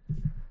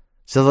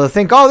 So they'll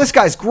think, oh, this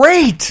guy's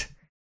great.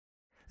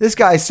 This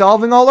guy's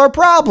solving all our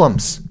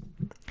problems.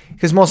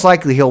 Because most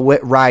likely he'll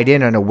ride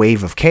in on a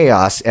wave of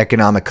chaos,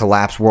 economic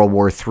collapse, World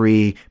War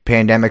III,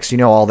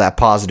 pandemics, all that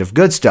positive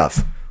good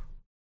stuff.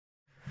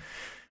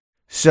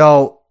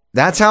 So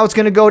that's how it's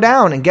going to go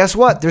down. And guess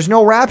what? There's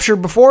no rapture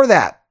before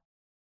that.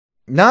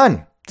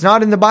 None. It's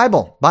not in the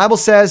Bible. Bible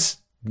says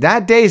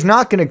that day is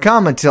not going to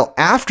come until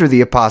after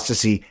the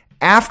apostasy,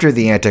 after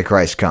the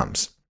Antichrist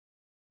comes.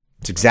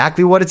 It's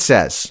exactly what it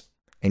says.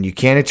 And you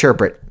can't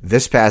interpret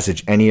this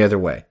passage any other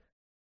way.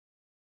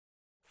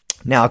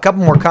 Now, a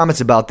couple more comments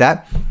about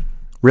that.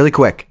 Really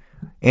quick.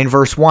 In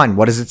verse 1,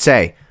 what does it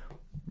say?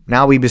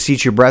 Now we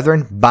beseech you,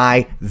 brethren,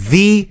 by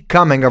the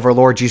coming of our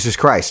Lord Jesus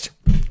Christ.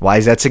 Why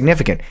is that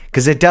significant?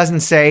 Because it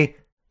doesn't say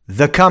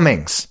the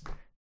comings.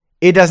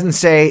 It doesn't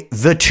say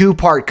the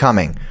two-part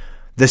coming,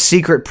 the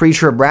secret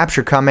pre-trib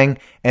rapture coming,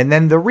 and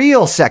then the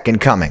real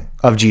second coming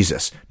of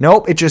Jesus.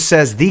 Nope, it just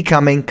says the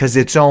coming because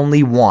it's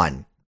only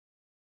one.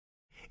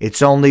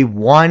 It's only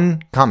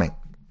one coming.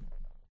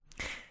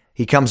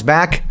 He comes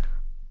back,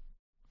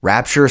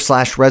 rapture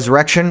 /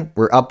 resurrection,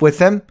 we're up with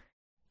him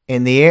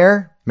in the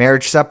air,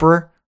 marriage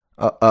supper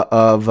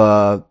of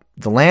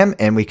the Lamb,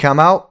 and we come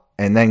out,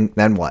 and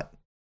then what?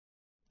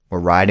 We're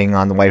riding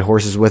on the white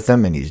horses with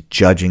him, and he's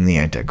judging the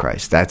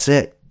Antichrist. That's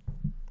it.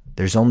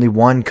 There's only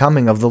one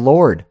coming of the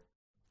Lord.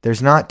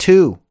 There's not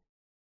two.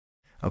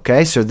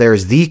 Okay, so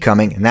there's the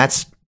coming, and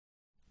that's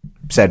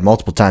said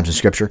multiple times in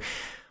Scripture.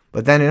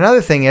 But then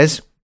another thing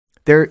is,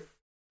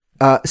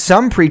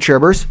 some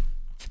pre-tribbers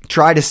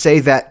try to say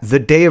that the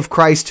day of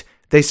Christ,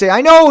 they say,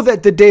 I know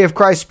that the day of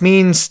Christ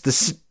means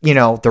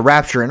the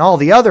rapture and all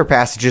the other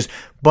passages,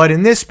 but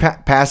in this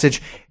passage,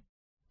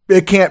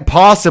 it can't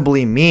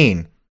possibly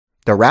mean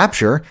the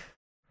rapture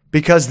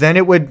because then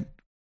it would,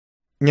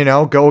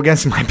 go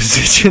against my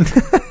position.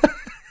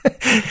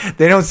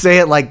 They don't say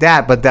it like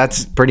that, but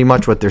that's pretty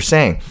much what they're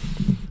saying.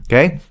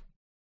 Okay?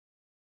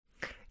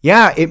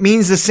 Yeah, it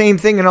means the same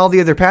thing in all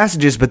the other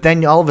passages, but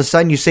then all of a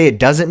sudden you say it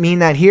doesn't mean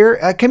that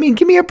here? Give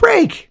me a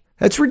break.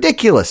 That's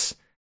ridiculous.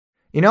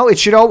 We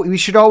should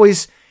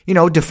always,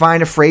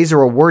 define a phrase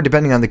or a word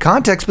depending on the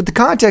context, but the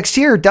context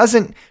here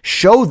doesn't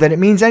show that it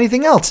means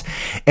anything else.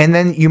 And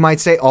then you might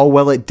say, oh,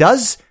 well, it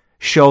does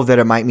show that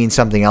it might mean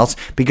something else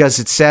because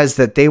it says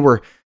that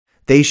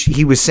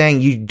he was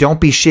saying you don't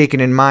be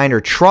shaken in mind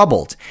or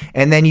troubled.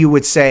 And then you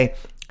would say,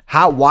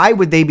 why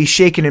would they be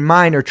shaken in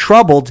mind or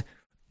troubled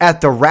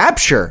at the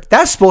rapture?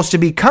 That's supposed to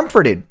be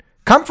comforting,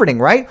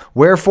 right?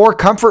 Wherefore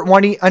comfort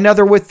one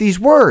another with these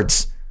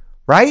words,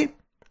 right?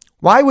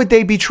 Why would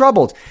they be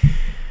troubled?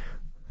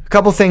 A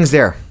couple things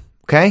there,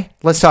 okay?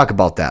 Let's talk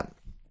about that.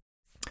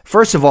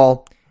 First of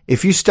all,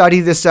 if you study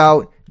this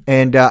out,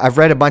 and I've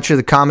read a bunch of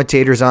the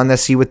commentators on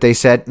this, see what they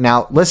said.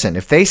 Now, listen,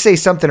 if they say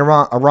something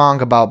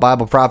wrong about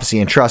Bible prophecy,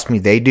 and trust me,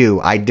 they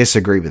do, I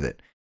disagree with it.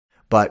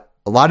 But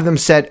a lot of them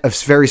said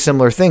very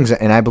similar things,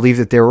 and I believe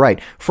that they were right.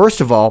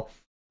 First of all,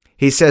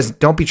 he says,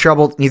 don't be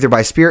troubled neither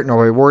by spirit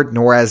nor by word,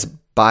 nor as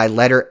by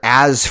letter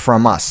as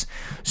from us.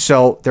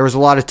 So there was a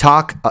lot of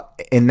talk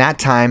in that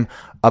time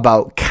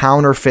about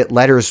counterfeit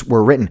letters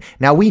were written.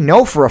 Now we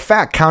know for a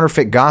fact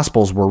counterfeit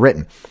gospels were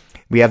written.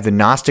 We have the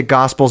Gnostic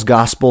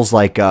gospels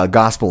like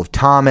Gospel of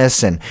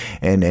Thomas and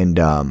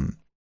the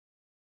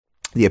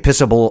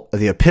Epistle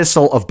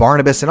of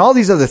Barnabas and all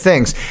these other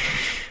things.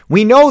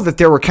 We know that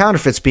there were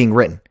counterfeits being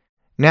written.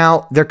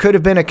 Now, there could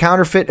have been a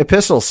counterfeit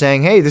epistle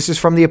saying, hey, this is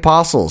from the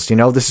apostles,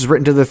 this is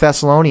written to the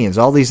Thessalonians,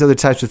 all these other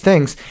types of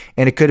things,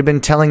 and it could have been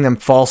telling them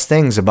false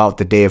things about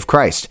the day of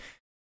Christ.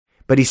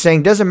 But he's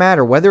saying, doesn't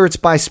matter whether it's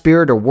by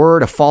spirit or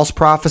word, a false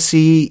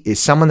prophecy, is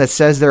someone that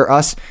says they're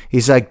us.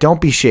 He's like,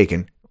 don't be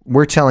shaken.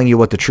 We're telling you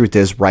what the truth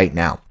is right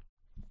now.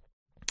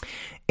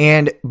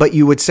 But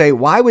you would say,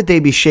 why would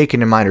they be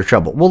shaken in mind or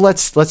trouble? Well,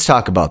 let's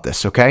talk about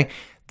this, okay?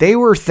 They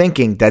were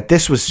thinking that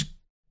this was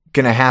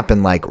going to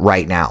happen like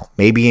right now,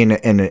 maybe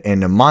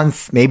in a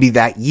month, maybe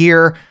that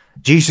year.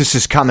 Jesus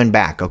is coming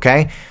back,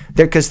 okay?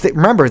 Because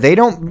remember, they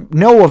don't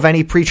know of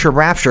any pre-trib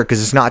rapture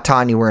because it's not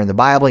taught anywhere in the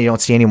Bible. You don't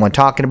see anyone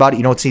talking about it.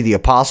 You don't see the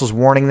apostles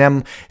warning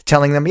them,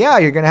 telling them, yeah,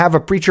 you're going to have a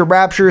pre-trib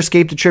rapture,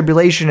 escape the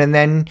tribulation, and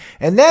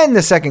then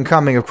the second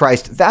coming of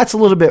Christ. That's a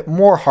little bit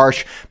more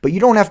harsh, but you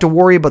don't have to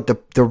worry about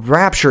the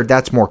rapture.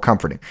 That's more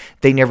comforting.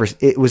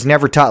 It was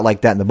never taught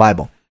like that in the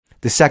Bible.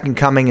 The second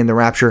coming and the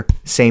rapture,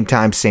 same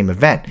time, same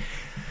event.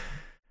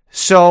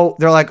 So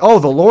they're like, oh,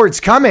 the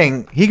Lord's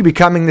coming. He could be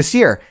coming this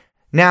year.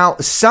 Now,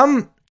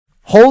 some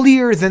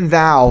holier than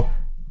thou,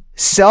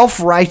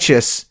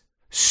 self-righteous,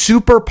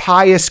 super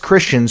pious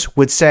Christians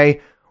would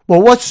say,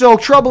 well, what's so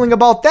troubling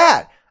about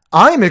that?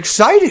 I'm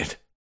excited.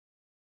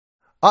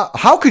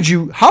 How could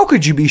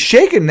you be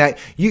shaken that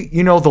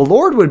the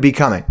Lord would be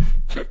coming?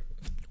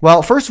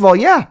 Well, first of all,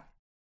 yeah,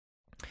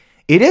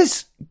 it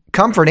is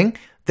comforting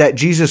that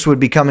Jesus would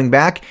be coming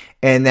back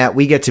and that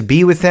we get to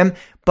be with him.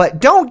 But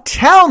don't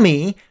tell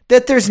me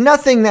that there's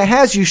nothing that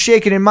has you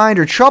shaken in mind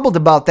or troubled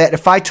about that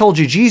if I told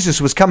you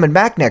Jesus was coming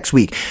back next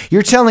week.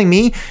 You're telling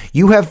me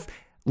you have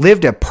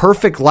lived a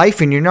perfect life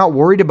and you're not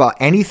worried about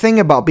anything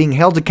about being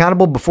held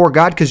accountable before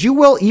God? Because you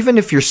will, even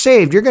if you're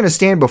saved, you're going to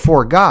stand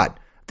before God,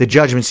 the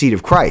judgment seat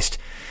of Christ,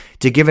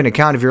 to give an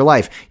account of your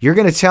life. You're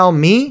going to tell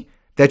me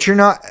that you're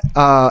not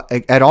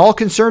at all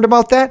concerned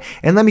about that?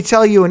 And let me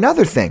tell you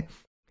another thing.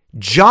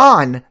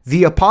 John,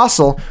 the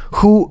apostle,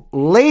 who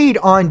laid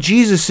on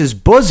Jesus's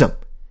bosom,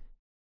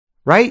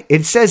 right?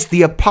 It says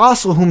the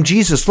apostle whom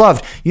Jesus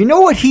loved. You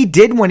know what he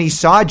did when he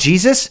saw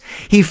Jesus?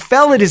 He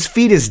fell at his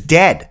feet as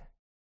dead.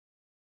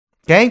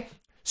 Okay?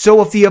 So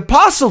if the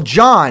apostle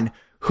John,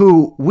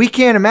 who we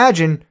can't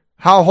imagine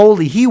how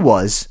holy he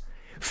was,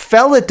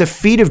 fell at the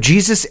feet of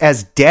Jesus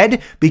as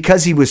dead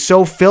because he was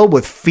so filled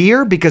with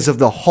fear because of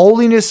the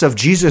holiness of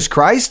Jesus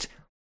Christ,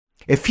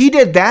 if he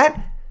did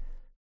that,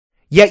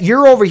 yet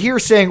you're over here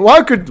saying,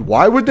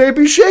 why would they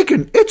be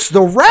shaken? It's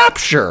the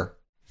rapture.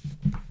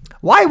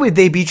 Why would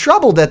they be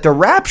troubled at the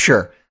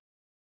rapture?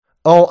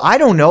 Oh, I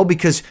don't know,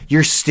 because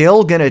you're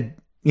still going to,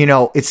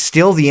 it's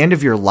still the end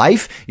of your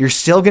life. You're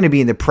still going to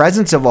be in the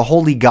presence of a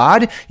holy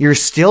God. You're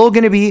still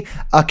going to be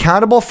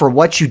accountable for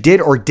what you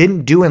did or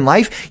didn't do in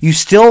life. You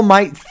still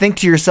might think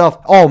to yourself,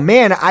 oh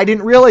man, I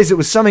didn't realize it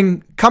was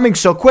something coming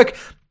so quick.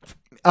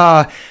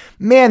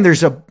 Man,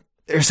 there's a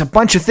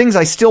bunch of things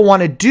I still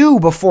want to do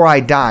before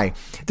I die.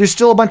 There's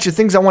still a bunch of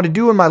things I want to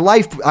do in my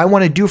life I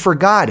want to do for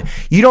God.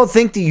 You don't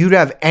think that you'd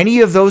have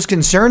any of those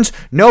concerns?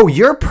 No,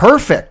 you're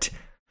perfect.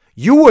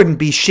 You wouldn't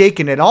be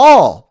shaken at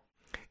all.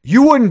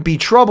 You wouldn't be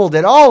troubled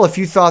at all if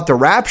you thought the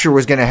rapture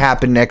was going to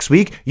happen next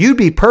week. You'd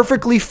be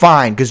perfectly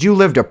fine because you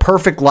lived a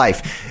perfect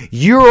life.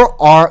 You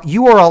are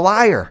a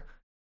liar.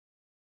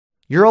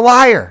 You're a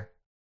liar.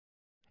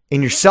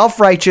 And you're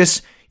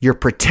self-righteous. You're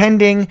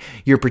pretending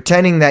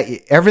that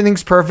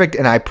everything's perfect,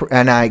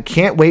 and I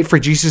can't wait for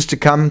Jesus to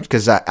come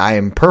because I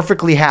am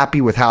perfectly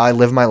happy with how I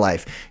live my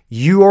life.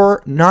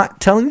 You're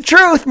not telling the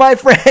truth, my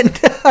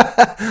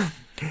friend.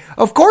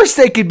 Of course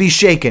they could be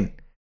shaken.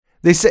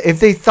 They say if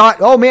they thought,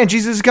 oh man,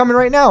 Jesus is coming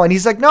right now, and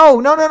he's like,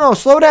 no,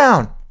 slow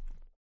down.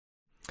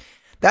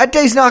 That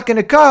day's not going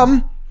to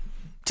come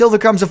till there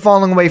comes a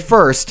falling away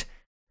first,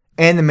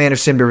 and the man of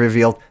sin be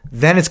revealed.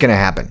 Then it's going to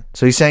happen.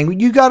 So he's saying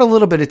you got a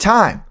little bit of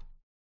time.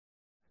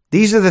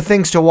 These are the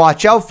things to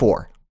watch out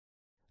for.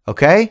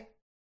 Okay?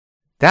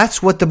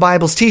 That's what the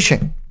Bible's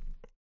teaching.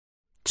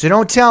 So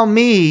don't tell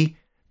me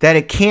that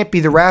it can't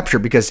be the rapture,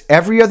 because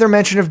every other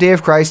mention of day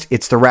of Christ,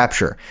 it's the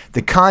rapture.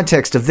 The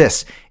context of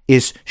this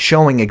is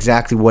showing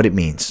exactly what it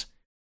means.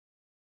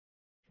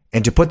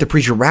 And to put the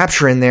preacher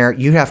rapture in there,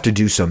 you have to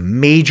do some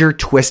major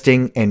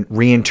twisting and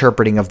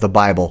reinterpreting of the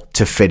Bible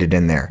to fit it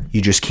in there.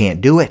 You just can't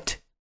do it.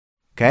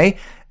 Okay?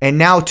 And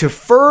now to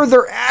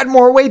further add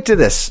more weight to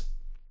this,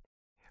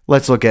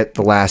 let's look at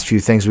the last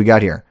few things we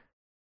got here.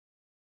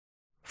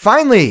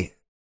 Finally,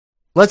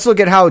 let's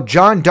look at how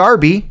John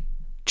Darby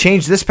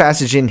changed this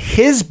passage in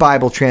his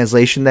Bible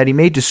translation that he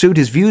made to suit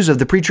his views of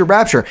the preacher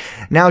rapture.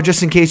 Now,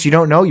 just in case you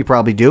don't know, you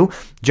probably do,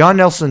 John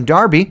Nelson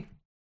Darby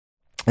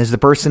is the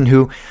person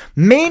who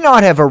may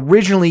not have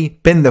originally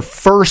been the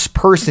first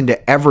person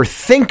to ever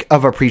think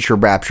of a preacher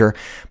rapture,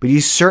 but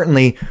he's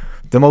certainly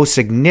the most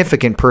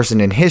significant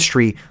person in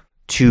history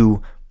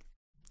to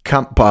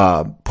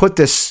put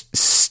this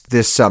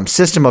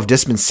system of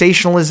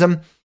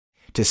dispensationalism,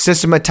 to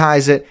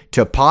systematize it,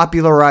 to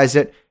popularize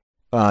it.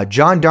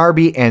 John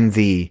Darby and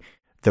the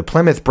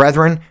Plymouth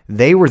Brethren,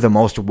 they were the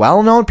most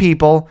well-known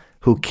people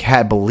who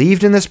had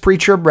believed in this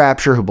preacher of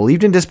rapture, who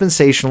believed in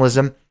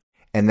dispensationalism.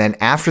 And then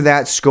after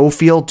that,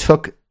 Scofield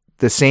took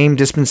the same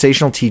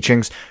dispensational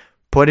teachings,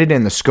 put it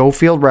in the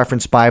Scofield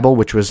Reference Bible,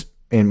 which was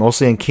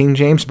mostly in King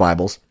James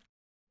Bibles.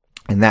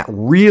 And that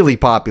really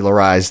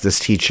popularized this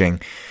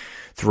teaching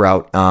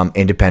throughout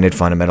independent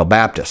fundamental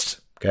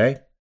Baptists. Okay?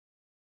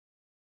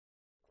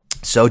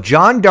 So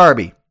John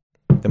Darby,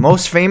 the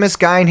most famous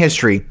guy in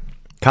history,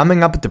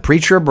 coming up with the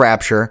preacher of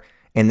rapture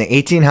in the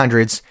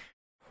 1800s.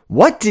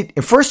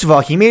 First of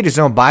all, he made his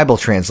own Bible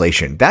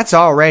translation.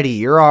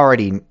 You're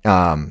already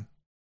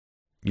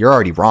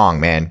wrong,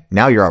 man.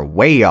 Now you're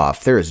way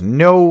off. There is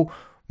no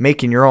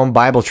making your own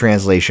Bible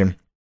translation.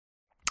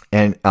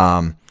 And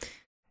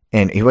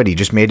he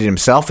just made it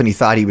himself, and he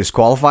thought he was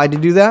qualified to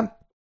do that.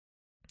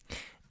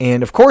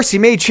 And of course, he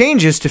made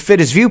changes to fit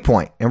his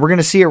viewpoint, and we're going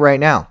to see it right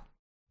now.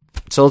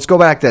 So let's go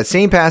back to that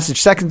same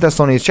passage, 2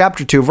 Thessalonians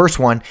chapter 2, verse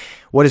 1.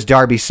 What does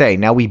Darby say?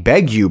 Now we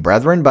beg you,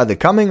 brethren, by the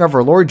coming of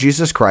our Lord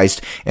Jesus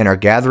Christ and our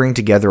gathering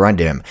together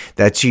unto him,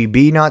 that ye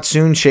be not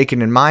soon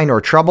shaken in mind or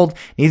troubled,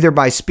 neither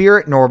by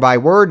spirit, nor by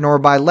word, nor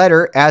by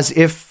letter, as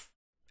if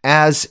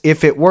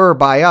it were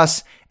by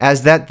us,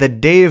 as that the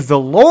day of the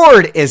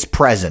Lord is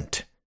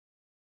present.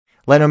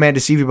 Let no man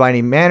deceive you by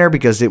any manner,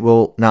 because it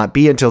will not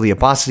be until the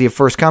apostasy have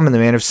first come and the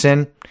man of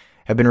sin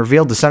have been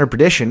revealed, the son of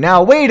perdition.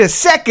 Now wait a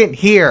second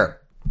here.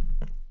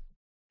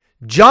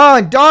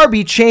 John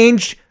Darby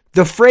changed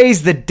the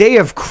phrase the day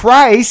of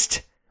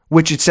Christ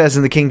which it says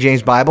in the King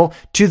James Bible,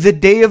 to the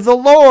day of the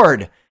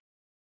Lord.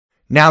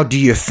 Now, do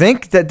you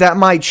think that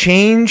might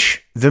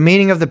change the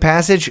meaning of the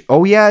passage?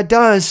 Oh, yeah, it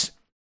does.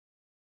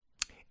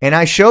 And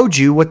I showed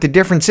you what the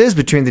difference is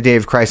between the day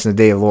of Christ and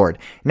the day of the Lord.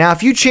 Now,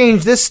 if you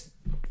change this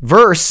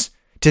verse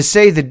to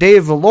say the day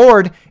of the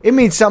Lord, it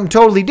means something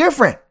totally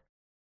different.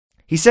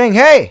 He's saying,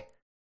 hey,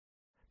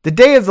 the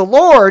day of the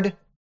Lord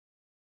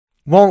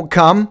won't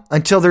come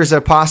until there's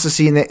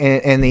apostasy and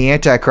the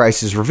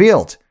Antichrist is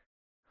revealed.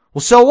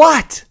 Well, so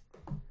what?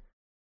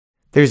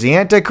 There's the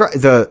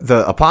Antichrist,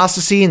 the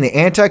apostasy and the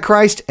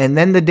Antichrist, and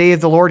then the day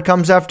of the Lord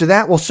comes after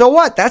that. Well, so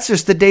what? That's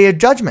just the day of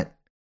judgment.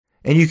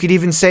 And you could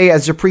even say,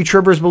 as the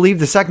pre-tribbers believe,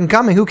 the second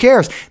coming. Who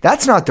cares?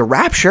 That's not the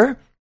rapture.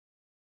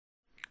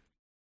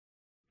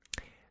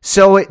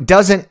 So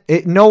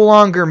it no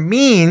longer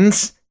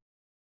means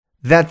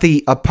that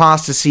the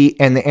apostasy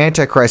and the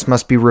Antichrist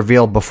must be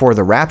revealed before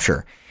the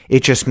rapture.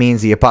 It just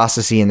means the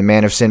apostasy and the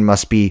man of sin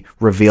must be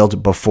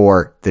revealed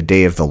before the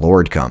day of the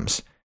Lord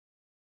comes.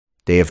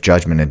 Day of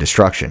judgment and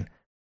destruction.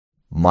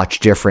 Much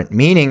different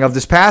meaning of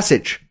this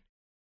passage.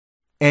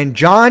 And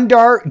John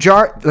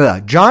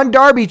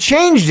Darby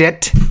changed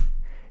it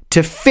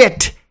to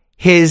fit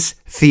his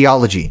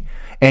theology.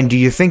 And do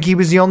you think he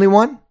was the only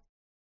one?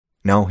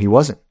 No, he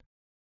wasn't.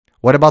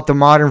 What about the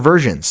modern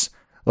versions?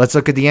 Let's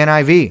look at the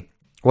NIV.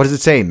 What does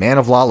it say? Man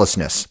of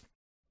lawlessness.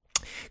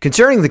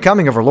 Concerning the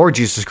coming of our Lord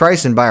Jesus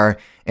Christ and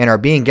our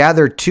being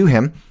gathered to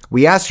him,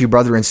 we ask you,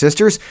 brother and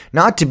sisters,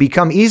 not to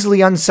become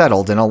easily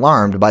unsettled and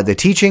alarmed by the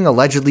teaching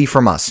allegedly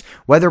from us,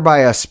 whether by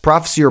a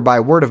prophecy or by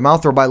word of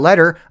mouth or by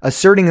letter,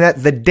 asserting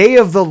that the day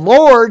of the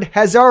Lord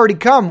has already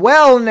come.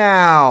 Well,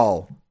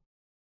 now,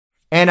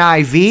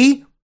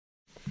 NIV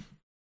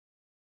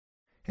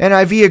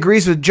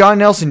agrees with John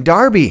Nelson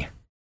Darby.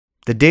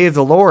 The day of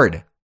the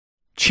Lord,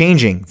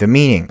 changing the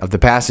meaning of the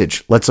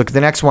passage. Let's look at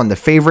the next one, the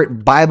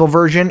favorite Bible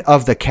version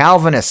of the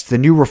Calvinists, the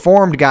New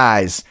Reformed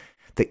guys,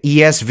 the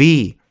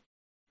ESV,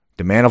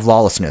 the man of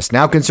lawlessness.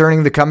 Now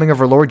concerning the coming of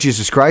our Lord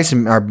Jesus Christ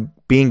and our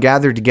being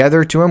gathered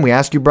together to him, we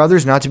ask you,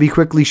 brothers, not to be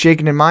quickly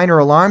shaken in mind or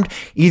alarmed,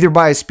 either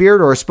by a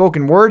spirit or a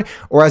spoken word,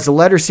 or as a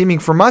letter seeming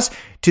from us,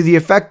 to the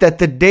effect that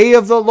the day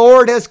of the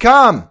Lord has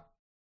come.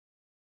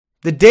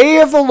 The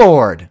day of the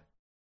Lord,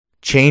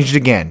 changed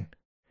again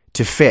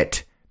to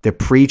fit the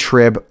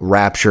pre-trib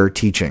rapture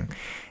teaching.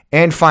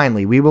 And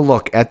finally, we will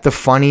look at the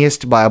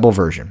funniest Bible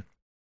version.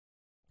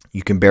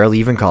 You can barely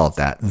even call it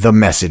that, the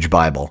Message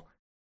Bible.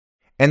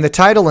 And the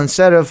title,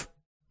 instead of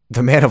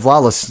the man of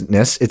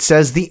lawlessness, it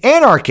says the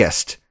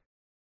anarchist.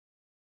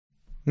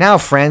 Now,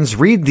 friends,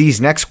 read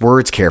these next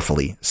words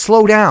carefully.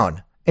 Slow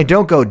down and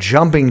don't go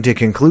jumping to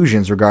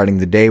conclusions regarding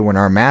the day when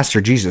our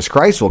Master Jesus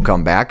Christ will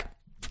come back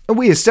and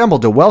we assemble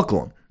to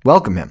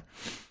welcome him.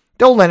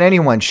 Don't let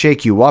anyone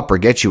shake you up or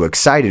get you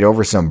excited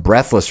over some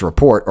breathless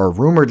report or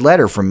rumored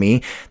letter from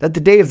me that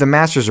the day of the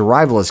Master's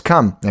arrival has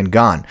come and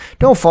gone.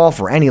 Don't fall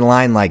for any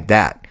line like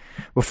that.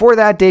 Before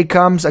that day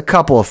comes, a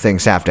couple of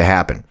things have to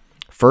happen.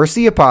 First,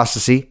 the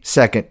apostasy.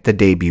 Second, the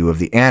debut of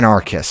the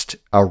anarchist,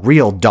 a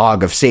real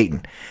dog of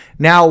Satan.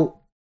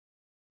 Now,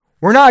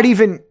 we're not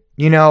even,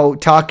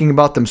 talking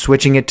about them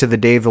switching it to the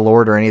day of the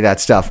Lord or any of that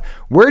stuff.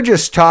 We're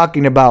just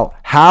talking about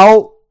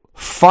how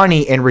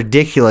funny and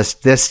ridiculous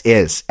this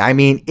is. I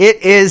mean,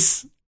 it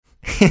is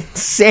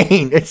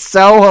insane. It's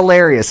so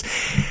hilarious.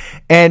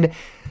 And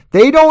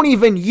they don't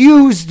even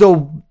use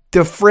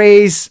the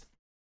phrase,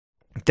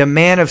 the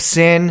man of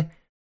sin,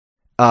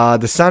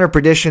 the son of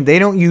perdition. They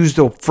don't use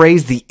the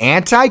phrase, the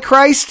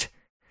Antichrist.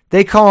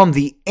 They call him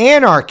the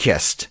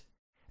anarchist.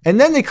 And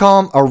then they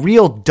call him a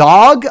real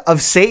dog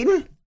of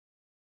Satan.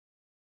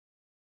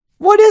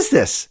 What is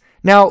this?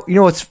 Now,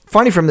 what's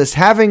funny from this,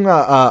 having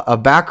a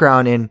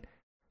background in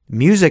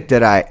music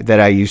that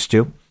I used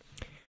to,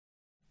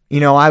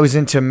 I was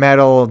into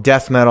metal,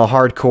 death metal,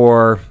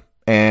 hardcore,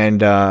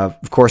 and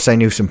of course I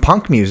knew some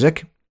punk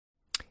music.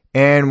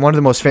 And one of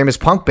the most famous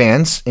punk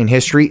bands in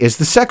history is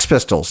the Sex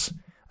Pistols.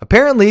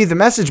 Apparently, the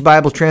Message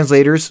Bible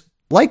translators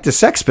like the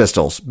Sex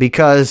Pistols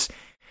because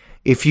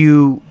if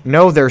you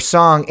know their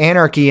song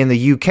Anarchy in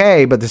the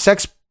UK, but the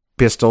Sex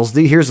Pistols,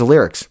 here's the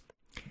lyrics.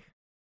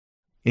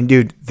 And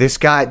dude, this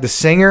guy, the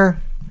singer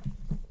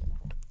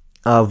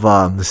of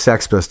the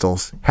Sex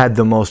Pistols, had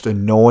the most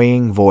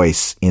annoying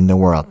voice in the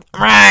world.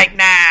 Right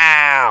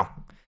now!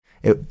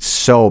 It's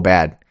so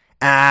bad.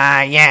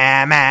 I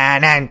am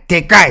an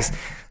Antichrist.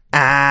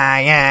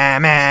 I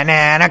am an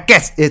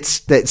anarchist.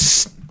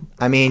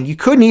 You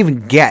couldn't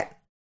even get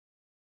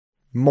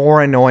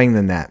more annoying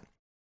than that.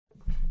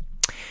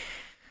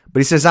 But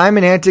he says, I'm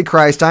an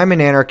Antichrist. I'm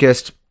an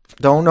anarchist.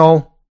 Don't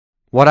know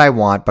what I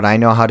want, but I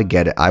know how to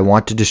get it. I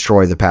want to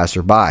destroy the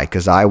passerby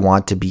because I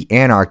want to be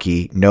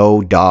anarchy,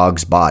 no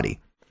dog's body.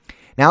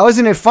 Now,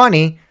 isn't it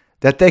funny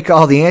that they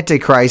call the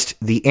Antichrist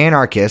the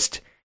anarchist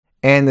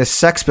and the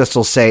Sex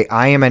Pistols say,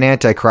 I am an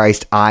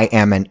Antichrist, I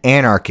am an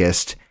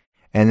anarchist.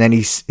 And then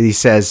he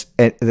says,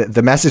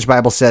 the Message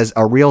Bible says,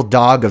 a real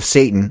dog of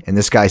Satan. And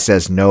this guy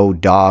says, no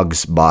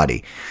dog's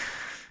body.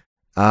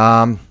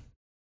 Very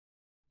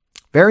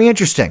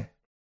interesting.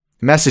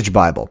 Message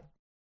Bible.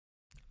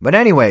 But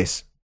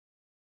anyways,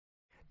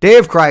 day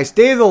of Christ,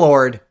 day of the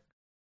Lord,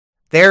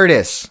 there it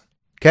is.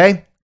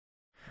 Okay?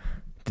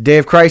 The day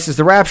of Christ is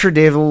the rapture.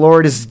 Day of the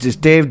Lord is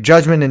just day of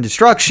judgment and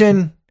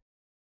destruction.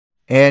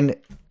 And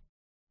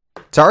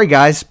sorry,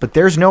 guys, but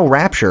there's no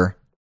rapture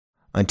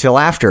until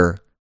after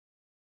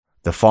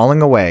the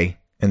falling away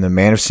and the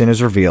man of sin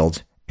is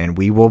revealed. And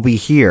we will be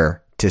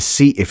here to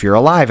see, if you're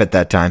alive at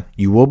that time,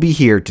 you will be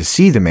here to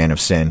see the man of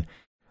sin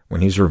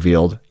when he's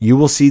revealed. You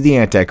will see the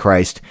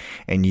Antichrist,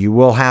 and you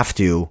will have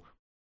to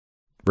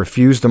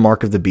refuse the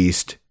mark of the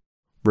beast,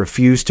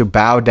 refuse to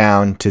bow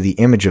down to the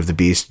image of the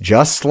beast,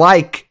 just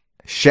like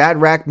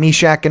Shadrach,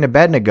 Meshach, and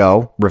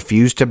Abednego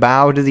refused to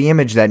bow to the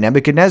image that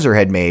Nebuchadnezzar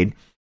had made.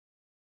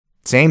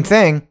 Same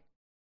thing.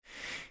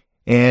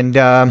 And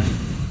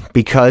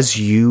because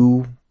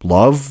you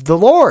love the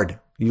Lord,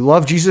 you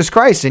love Jesus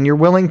Christ, and you're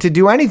willing to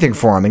do anything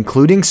for him,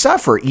 including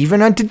suffer,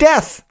 even unto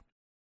death.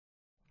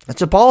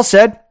 That's what Paul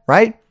said,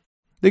 right?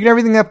 Look at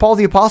everything that Paul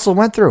the Apostle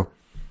went through.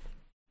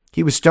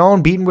 He was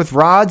stoned, beaten with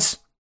rods,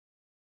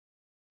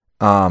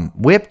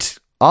 whipped,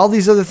 all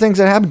these other things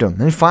that happened to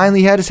him. And finally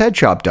he had his head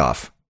chopped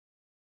off.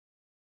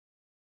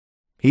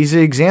 He's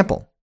an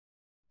example.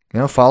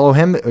 Follow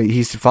him.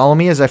 He's to follow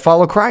me as I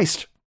follow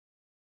Christ.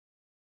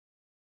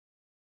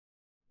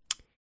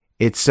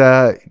 It's,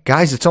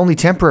 guys, it's only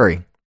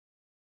temporary.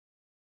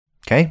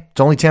 Okay? It's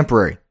only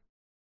temporary.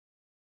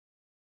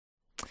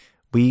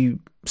 We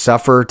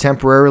suffer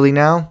temporarily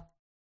now,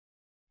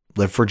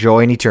 live for joy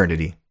in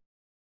eternity.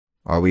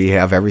 Or we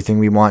have everything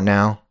we want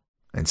now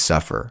and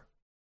suffer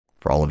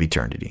for all of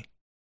eternity.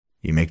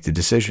 You make the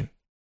decision.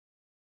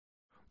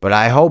 But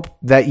I hope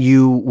that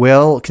you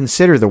will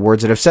consider the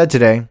words that I've said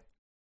today.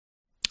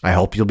 I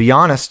hope you'll be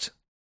honest.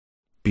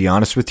 Be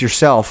honest with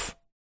yourself.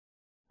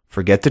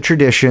 Forget the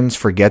traditions.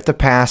 Forget the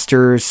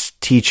pastors'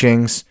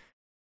 teachings.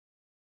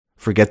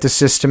 Forget the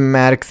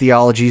systematic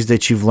theologies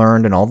that you've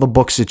learned and all the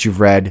books that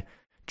you've read.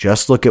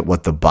 Just look at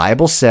what the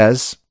Bible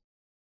says.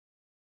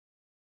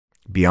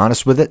 Be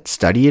honest with it.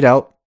 Study it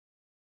out.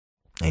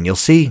 And you'll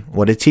see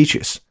what it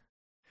teaches.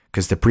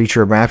 Because the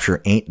preacher of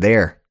rapture ain't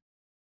there.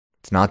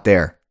 It's not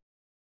there.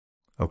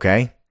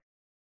 Okay?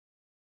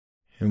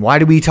 And why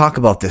do we talk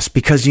about this?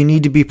 Because you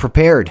need to be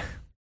prepared.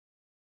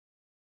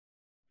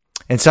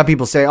 And some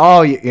people say,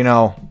 oh,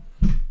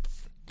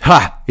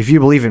 if you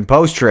believe in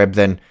post-trib,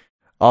 then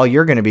all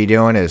you're going to be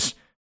doing is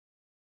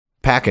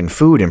packing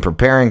food and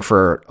preparing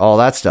for all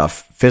that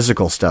stuff,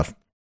 physical stuff.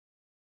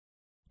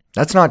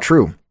 That's not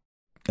true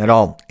at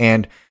all.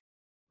 And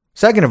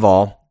second of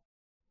all,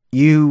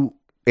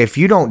 if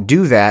you don't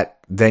do that,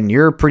 then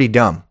you're pretty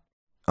dumb.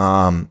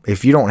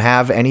 If you don't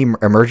have any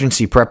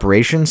emergency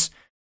preparations,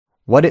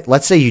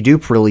 let's say you do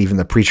believe in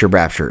the preacher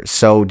rapture.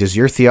 So does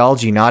your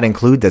theology not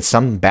include that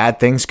some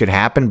bad things could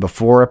happen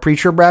before a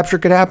preacher rapture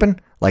could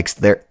happen? Like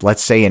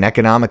let's say an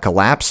economic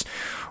collapse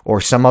or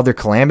some other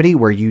calamity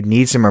where you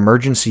need some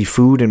emergency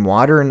food and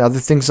water and other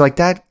things like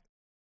that?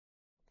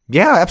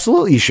 Yeah,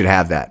 absolutely you should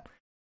have that.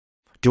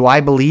 Do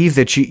I believe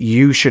that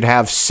you should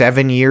have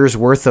 7 years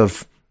worth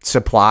of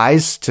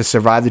supplies to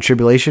survive the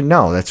tribulation?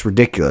 No, that's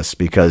ridiculous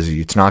because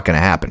it's not going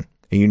to happen.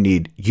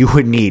 You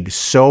would need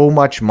so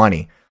much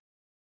money.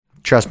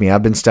 Trust me,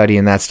 I've been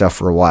studying that stuff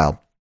for a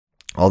while.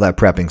 All that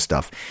prepping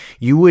stuff.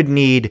 You would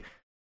need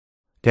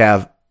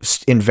to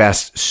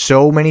invest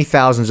so many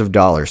thousands of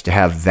dollars to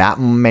have that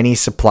many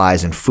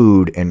supplies and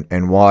food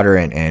and water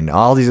and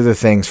all these other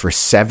things for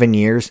 7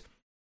 years,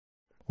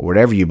 or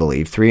whatever you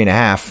believe,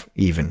 3.5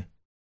 even.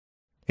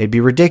 It'd be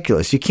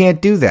ridiculous. You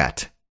can't do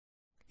that.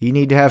 You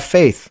need to have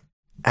faith.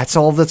 That's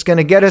all that's going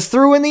to get us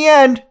through in the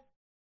end,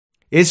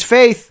 is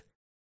faith.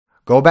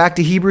 Go back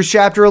to Hebrews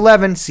chapter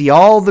 11. See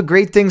all the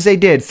great things they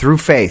did through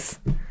faith.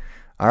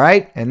 All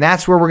right? And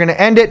that's where we're going to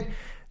end it.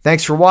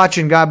 Thanks for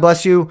watching. God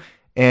bless you.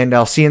 And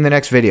I'll see you in the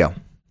next video.